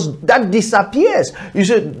 that disappears. You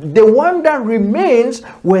see, the one that remains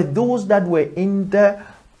were those that were in the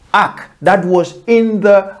ark, that was in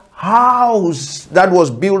the house that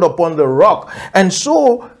was built upon the rock. And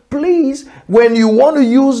so please, when you want to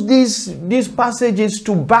use these passages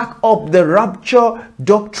to back up the rapture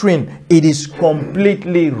doctrine, it is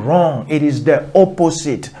completely wrong. It is the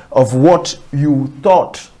opposite of what you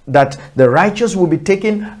thought, that the righteous will be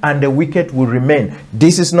taken and the wicked will remain.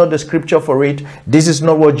 This is not the scripture for it. This is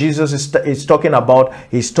not what Jesus is talking about.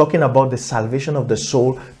 He's talking about the salvation of the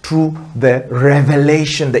soul through the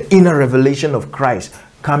revelation, the inner revelation of Christ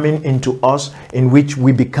coming into us, in which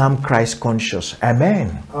we become Christ conscious.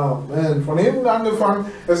 Amen. Amen. Von hinten angefangen,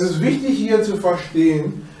 es ist wichtig hier zu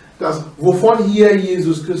verstehen, dass wovon hier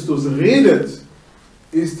Jesus Christus redet,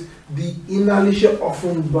 ist die innerliche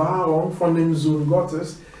Offenbarung von dem Sohn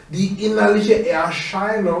Gottes, die innerliche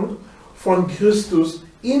Erscheinung von Christus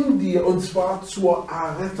in dir, und zwar zur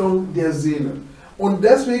Errettung der Seele. Und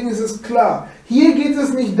deswegen ist es klar, hier geht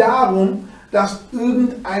es nicht darum, dass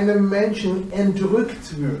irgendeinem Menschen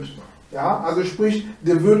entrückt wird. Ja, also sprich,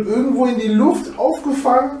 der wird irgendwo in die Luft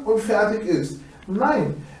aufgefangen und fertig ist.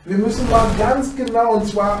 Nein, wir müssen mal ganz genau, und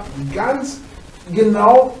zwar ganz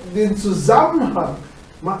genau den Zusammenhang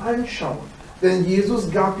mal anschauen. Denn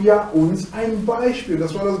Jesus gab ja uns ein Beispiel.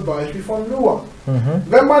 Das war das Beispiel von Noah.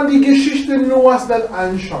 Wenn man die Geschichte Noahs dann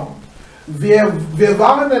anschaut, wer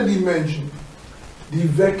waren denn die Menschen,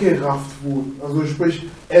 die weggerafft wurden? Also sprich,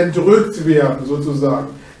 entrückt werden sozusagen.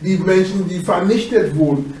 Die Menschen, die vernichtet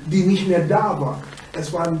wurden, die nicht mehr da waren.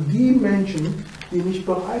 Es waren die Menschen, die nicht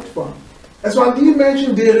bereit waren. Es waren die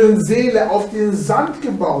Menschen, deren Seele auf den Sand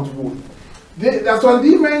gebaut wurde. Das waren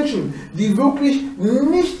die Menschen, die wirklich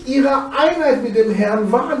nicht ihre Einheit mit dem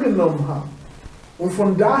Herrn wahrgenommen haben. Und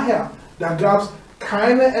von daher, da gab es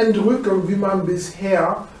keine Entrückung, wie man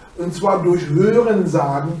bisher, und zwar durch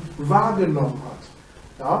Hörensagen, wahrgenommen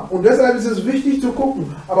hat. Ja? Und deshalb ist es wichtig zu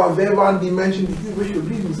gucken, aber wer waren die Menschen, die übrig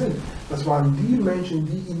geblieben sind? Das waren die Menschen,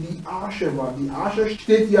 die in die Arche waren. Die Arche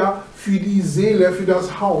steht ja für die Seele, für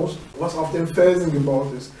das Haus, was auf dem Felsen gebaut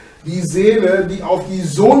ist. Die Seele, die auf die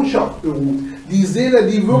Sohnschaft beruht. Die Seele,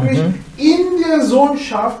 die wirklich in der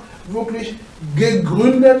Sohnschaft wirklich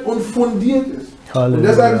gegründet und fundiert ist. Halleluja. Und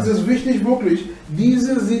deshalb ist es wichtig, wirklich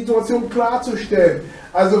diese Situation klarzustellen.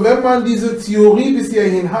 Also wenn man diese Theorie bis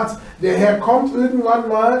hierhin hat, der Herr kommt irgendwann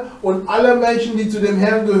mal und alle Menschen, die zu dem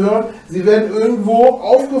Herrn gehören, sie werden irgendwo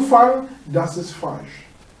aufgefangen, das ist falsch.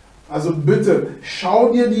 Also bitte,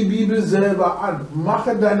 schau dir die Bibel selber an,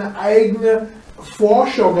 mache deine eigene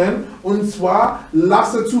Forschungen, und zwar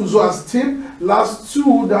lasse zu, so als Tipp, lass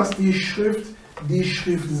zu, dass die Schrift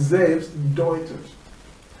selbst deutet.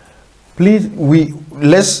 Please,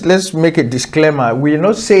 let's make a disclaimer. We're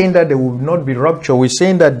not saying that there will not be rupture. We're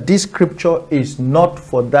saying that this scripture is not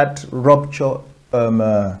for that rupture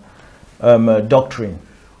doctrine.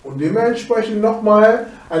 Und dementsprechend nochmal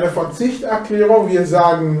eine Verzichterklärung. Wir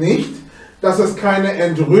sagen nicht, dass es keine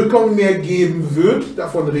Entrückung mehr geben wird.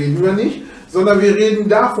 Davon reden wir nicht. Sondern wir reden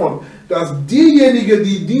davon, dass diejenigen,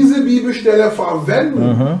 die diese Bibelstelle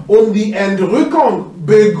verwenden, um die Entrückung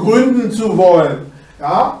begründen zu wollen,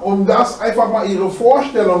 ja, um das einfach mal ihre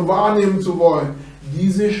Vorstellung wahrnehmen zu wollen,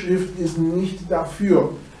 diese Schrift ist nicht dafür.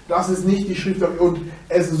 Das ist nicht die Schrift dafür. Und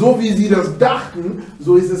so wie sie das dachten,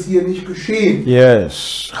 so ist es hier nicht geschehen.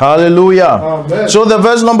 Yes. Hallelujah. Amen. So the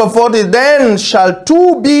verse number 40, then shall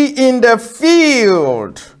two be in the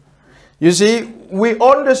field. You see, we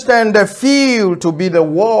understand the field to be the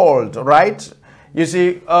world, right? You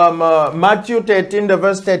see, Matthew 13, the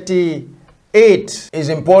verse 38 is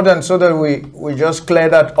important, so that we just clear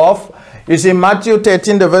that off. You see, Matthew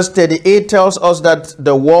 13, the verse 38 tells us that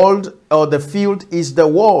the world or the field is the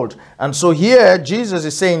world. And so here Jesus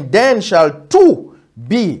is saying, then shall two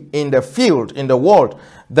be in the field, in the world,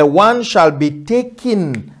 the one shall be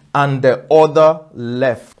taken and the other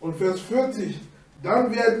left. Und Vers 40,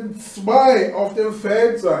 dann werden zwei auf dem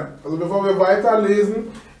Feld sein. Also bevor wir weiterlesen,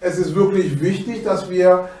 es ist wirklich wichtig, dass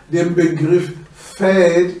wir den Begriff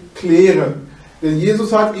Feld klären. Denn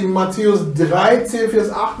Jesus hat in Matthäus 13,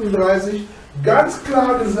 Vers 38 ganz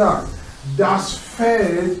klar gesagt, das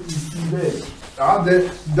Feld ist die Welt. Ja,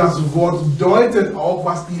 das Wort deutet auch,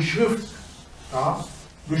 was die Schrift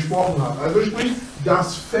gesprochen hat. Also sprich,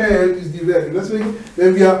 das Feld ist die Welt. Und deswegen,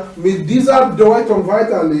 wenn wir mit dieser Deutung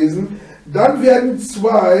weiterlesen, dann werden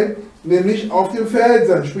zwei nämlich auf dem Feld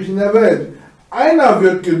sein, sprich in der Welt. Einer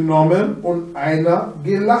wird genommen und einer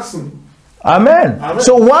gelassen. Amen. Amen.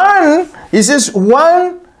 So one, he says,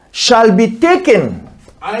 one shall be taken.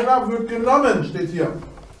 Einer wird genommen, steht hier.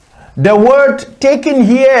 The word taken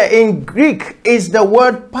here in Greek is the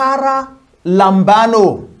word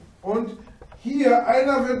paralambano. Und hier,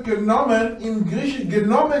 einer wird genommen, im Griechischen,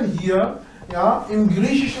 genommen hier, ja, im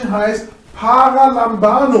Griechischen heißt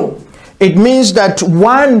paralambano. It means that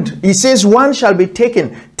one, he says one shall be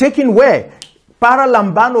taken. Taken where?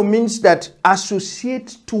 Paralambano means that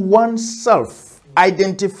associate to oneself,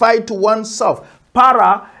 identify to oneself.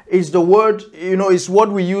 Para is the word, is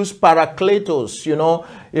what we use, parakletos,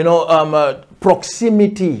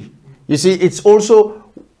 proximity. You see, it's also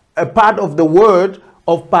a part of the word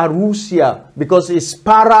of parousia, because it's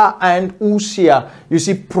para and ousia. You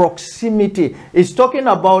see, proximity. It's talking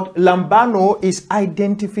about lambano is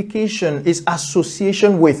identification, is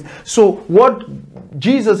association with. So what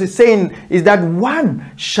Jesus is saying is that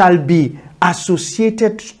one shall be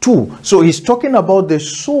associated to. So he's talking about the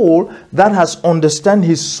soul that has understand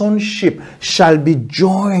his sonship shall be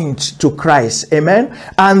joined to Christ. Amen.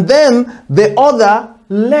 And then the other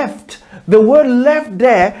left. The word left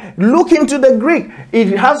there, look into the Greek.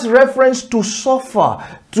 It has reference to suffer,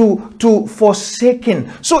 to forsaken.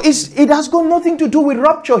 So it has got nothing to do with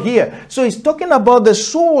rapture here. So it's talking about the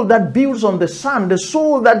soul that builds on the sand, the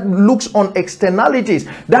soul that looks on externalities.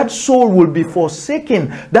 That soul will be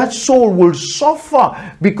forsaken. That soul will suffer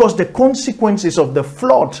because the consequences of the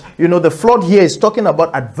flood. The flood here is talking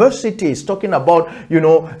about adversity. It's talking about,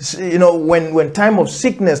 when time of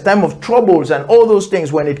sickness, time of troubles and all those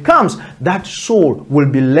things, when it comes, that soul will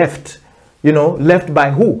be left. Left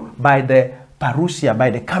by who? By the parousia,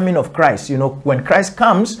 by the coming of Christ. When Christ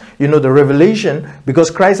comes, the revelation,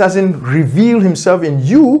 because Christ hasn't revealed himself in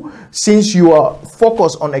you, since you are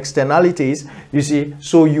focused on externalities, you see,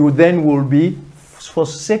 so you then will be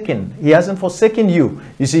forsaken. He hasn't forsaken you.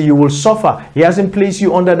 You see, you will suffer. He hasn't placed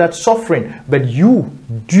you under that suffering, but you,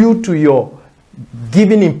 due to your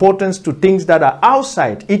giving importance to things that are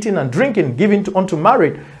outside, eating and drinking, giving unto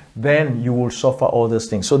marriage, then you will suffer all those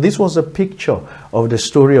things. So this was a picture of the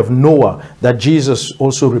story of Noah that Jesus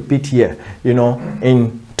also repeat here,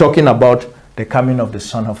 in talking about the coming of the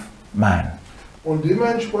Son of Man. Und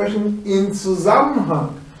dementsprechend in Zusammenhang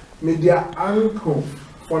mit der Ankunft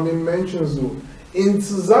von dem Menschensohn, in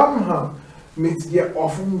Zusammenhang mit der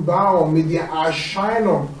Offenbarung, mit der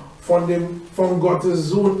Erscheinung von Gottes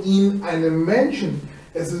Sohn in einem Menschen.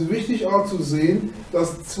 Es ist wichtig auch zu sehen,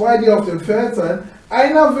 dass zwei, die auf dem Feld sind,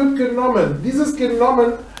 einer wird genommen. Dieses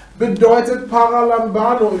genommen bedeutet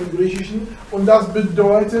paralambano im Griechischen und das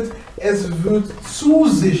bedeutet, es wird zu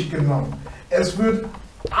sich genommen. Es wird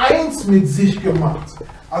eins mit sich gemacht.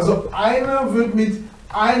 Also einer wird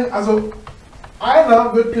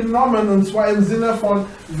genommen, und zwar im Sinne von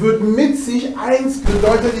wird mit sich eins,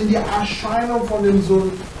 bedeutet in die Erscheinung von dem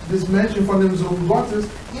Sohn des Menschen, von dem Sohn Gottes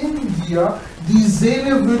in dir. Die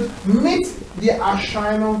Seele wird mit der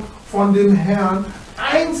Erscheinung von dem Herrn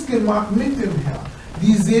eins gemacht mit dem Herrn.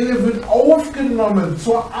 Die Seele wird aufgenommen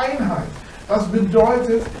zur Einheit. Das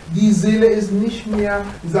bedeutet, die Seele ist nicht mehr,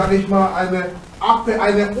 sage ich mal, eine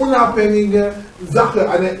unabhängige Sache,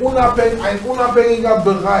 ein unabhängiger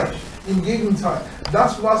Bereich. Im Gegenteil,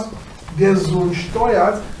 das, was der Sohn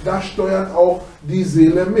steuert, das steuert auch die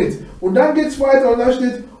Seele mit. Und dann geht es weiter und da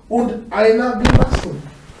steht, und einer gelassen.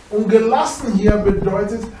 Und gelassen hier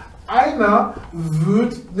bedeutet, einer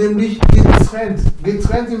wird nämlich getrennt.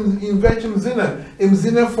 Getrennt in welchem Sinne? Im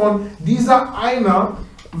Sinne von, dieser einer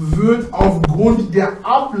wird aufgrund der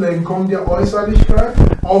Ablenkung der Äußerlichkeit,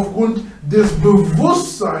 aufgrund des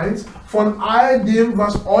Bewusstseins von all dem,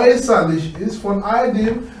 was äußerlich ist, von all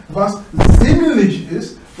dem, was sinnlich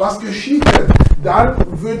ist, was geschieht denn? Dann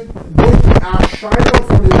wird durch die Erscheinung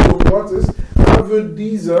von dem Sohn Gottes, dann wird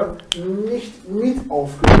dieser nicht mit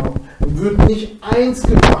aufgenommen, wird nicht eins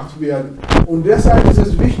gebracht werden. Und deshalb ist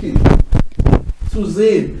es wichtig zu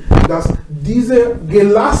sehen, dass diese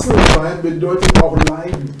Gelassenheit bedeutet auch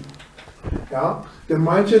Leiden. Ja? Denn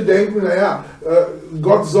manche denken, naja,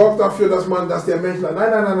 Gott sorgt dafür, dass der Mensch...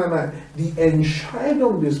 Nein. Die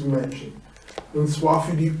Entscheidung des Menschen, und zwar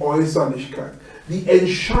für die Äußerlichkeit, die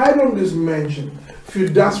Entscheidung des Menschen für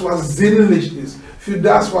das, was sinnlich ist, für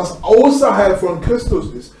das, was außerhalb von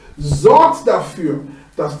Christus ist, sorgt dafür,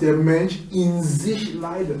 dass der Mensch in sich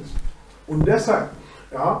leidet. Und deshalb,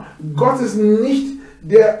 ja, Gott ist nicht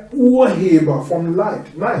der Urheber vom Leid.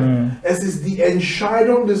 Nein, es ist die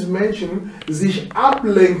Entscheidung des Menschen, sich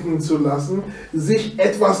ablenken zu lassen, sich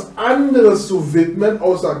etwas anderes zu widmen,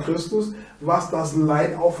 außer Christus, was das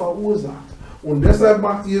Leid auch verursacht. Und deshalb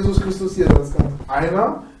macht Jesus Christus hier das Ganze.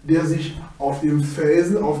 Einer, der sich auf dem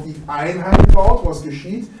Felsen, auf die Einheit baut, was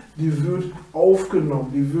geschieht, die wird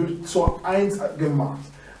aufgenommen, die wird zur Eins gemacht.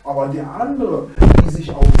 Aber der andere, die sich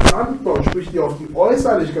auf Sand baut, sprich die auf die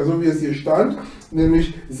Äußerlichkeit, so wie es hier stand,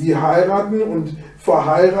 nämlich sie heiraten und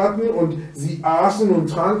verheiraten und sie aßen und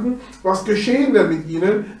tranken, was geschehen denn mit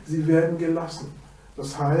ihnen? Sie werden gelassen.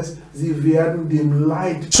 Das heißt, sie werden dem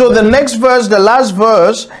Leid. So the next verse, the last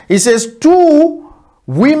verse, he says, 2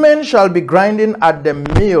 women shall be grinding at the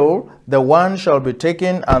mill, the one shall be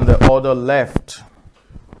taken and the other left.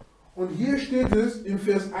 Und hier steht es im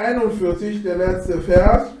Vers 41, der letzte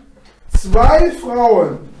Vers, 2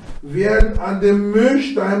 Frauen werden an dem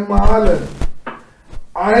Mühlstein mahlen.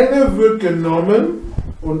 Eine wird genommen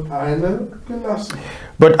und eine gelassen.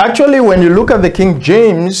 But actually, when you look at the King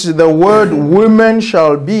James, the word women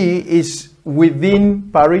shall be is within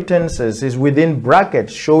parentheses, is within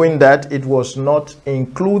brackets, showing that it was not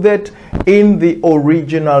included in the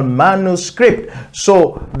original manuscript.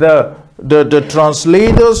 So the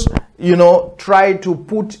translators, you know, try to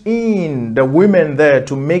put in the women there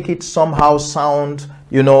to make it somehow sound,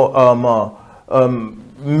 you know,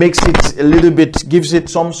 makes it a little bit, gives it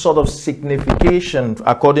some sort of signification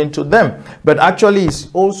according to them. But actually it's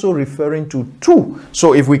also referring to 2.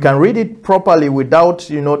 So if we can read it properly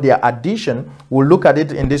without, you know, their addition, we'll look at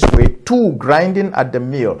it in this way. 2 grinding at the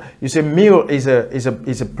mill. You see, mill is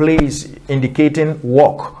a place indicating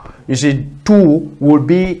work. You see, 2 will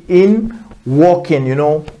be in working, you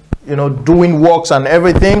know, doing works and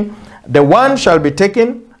everything. The one shall be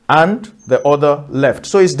taken and the other left.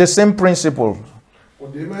 So it's the same principle.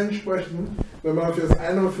 Und dementsprechend, wenn man Vers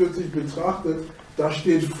 41 betrachtet, da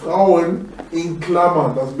steht Frauen in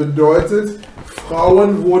Klammern. Das bedeutet,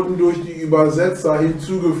 Frauen wurden durch die Übersetzer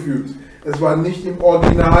hinzugefügt. Es war nicht im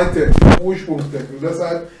Originaltext, im Ursprungstext. Und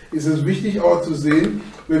deshalb ist es wichtig auch zu sehen,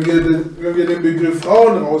 wenn wir den Begriff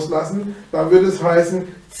Frauen rauslassen, dann wird es heißen,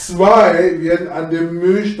 2 werden an dem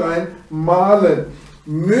Mühlstein mahlen.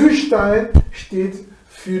 Mühlstein steht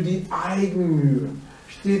für die Eigenmühe,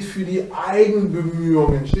 steht für die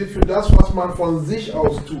Eigenbemühungen, steht für das, was man von sich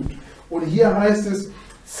aus tut. Und hier heißt es,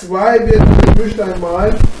 2 werden an den Mühlstein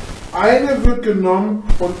mahlen, eine wird genommen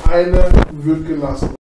und eine wird gelassen.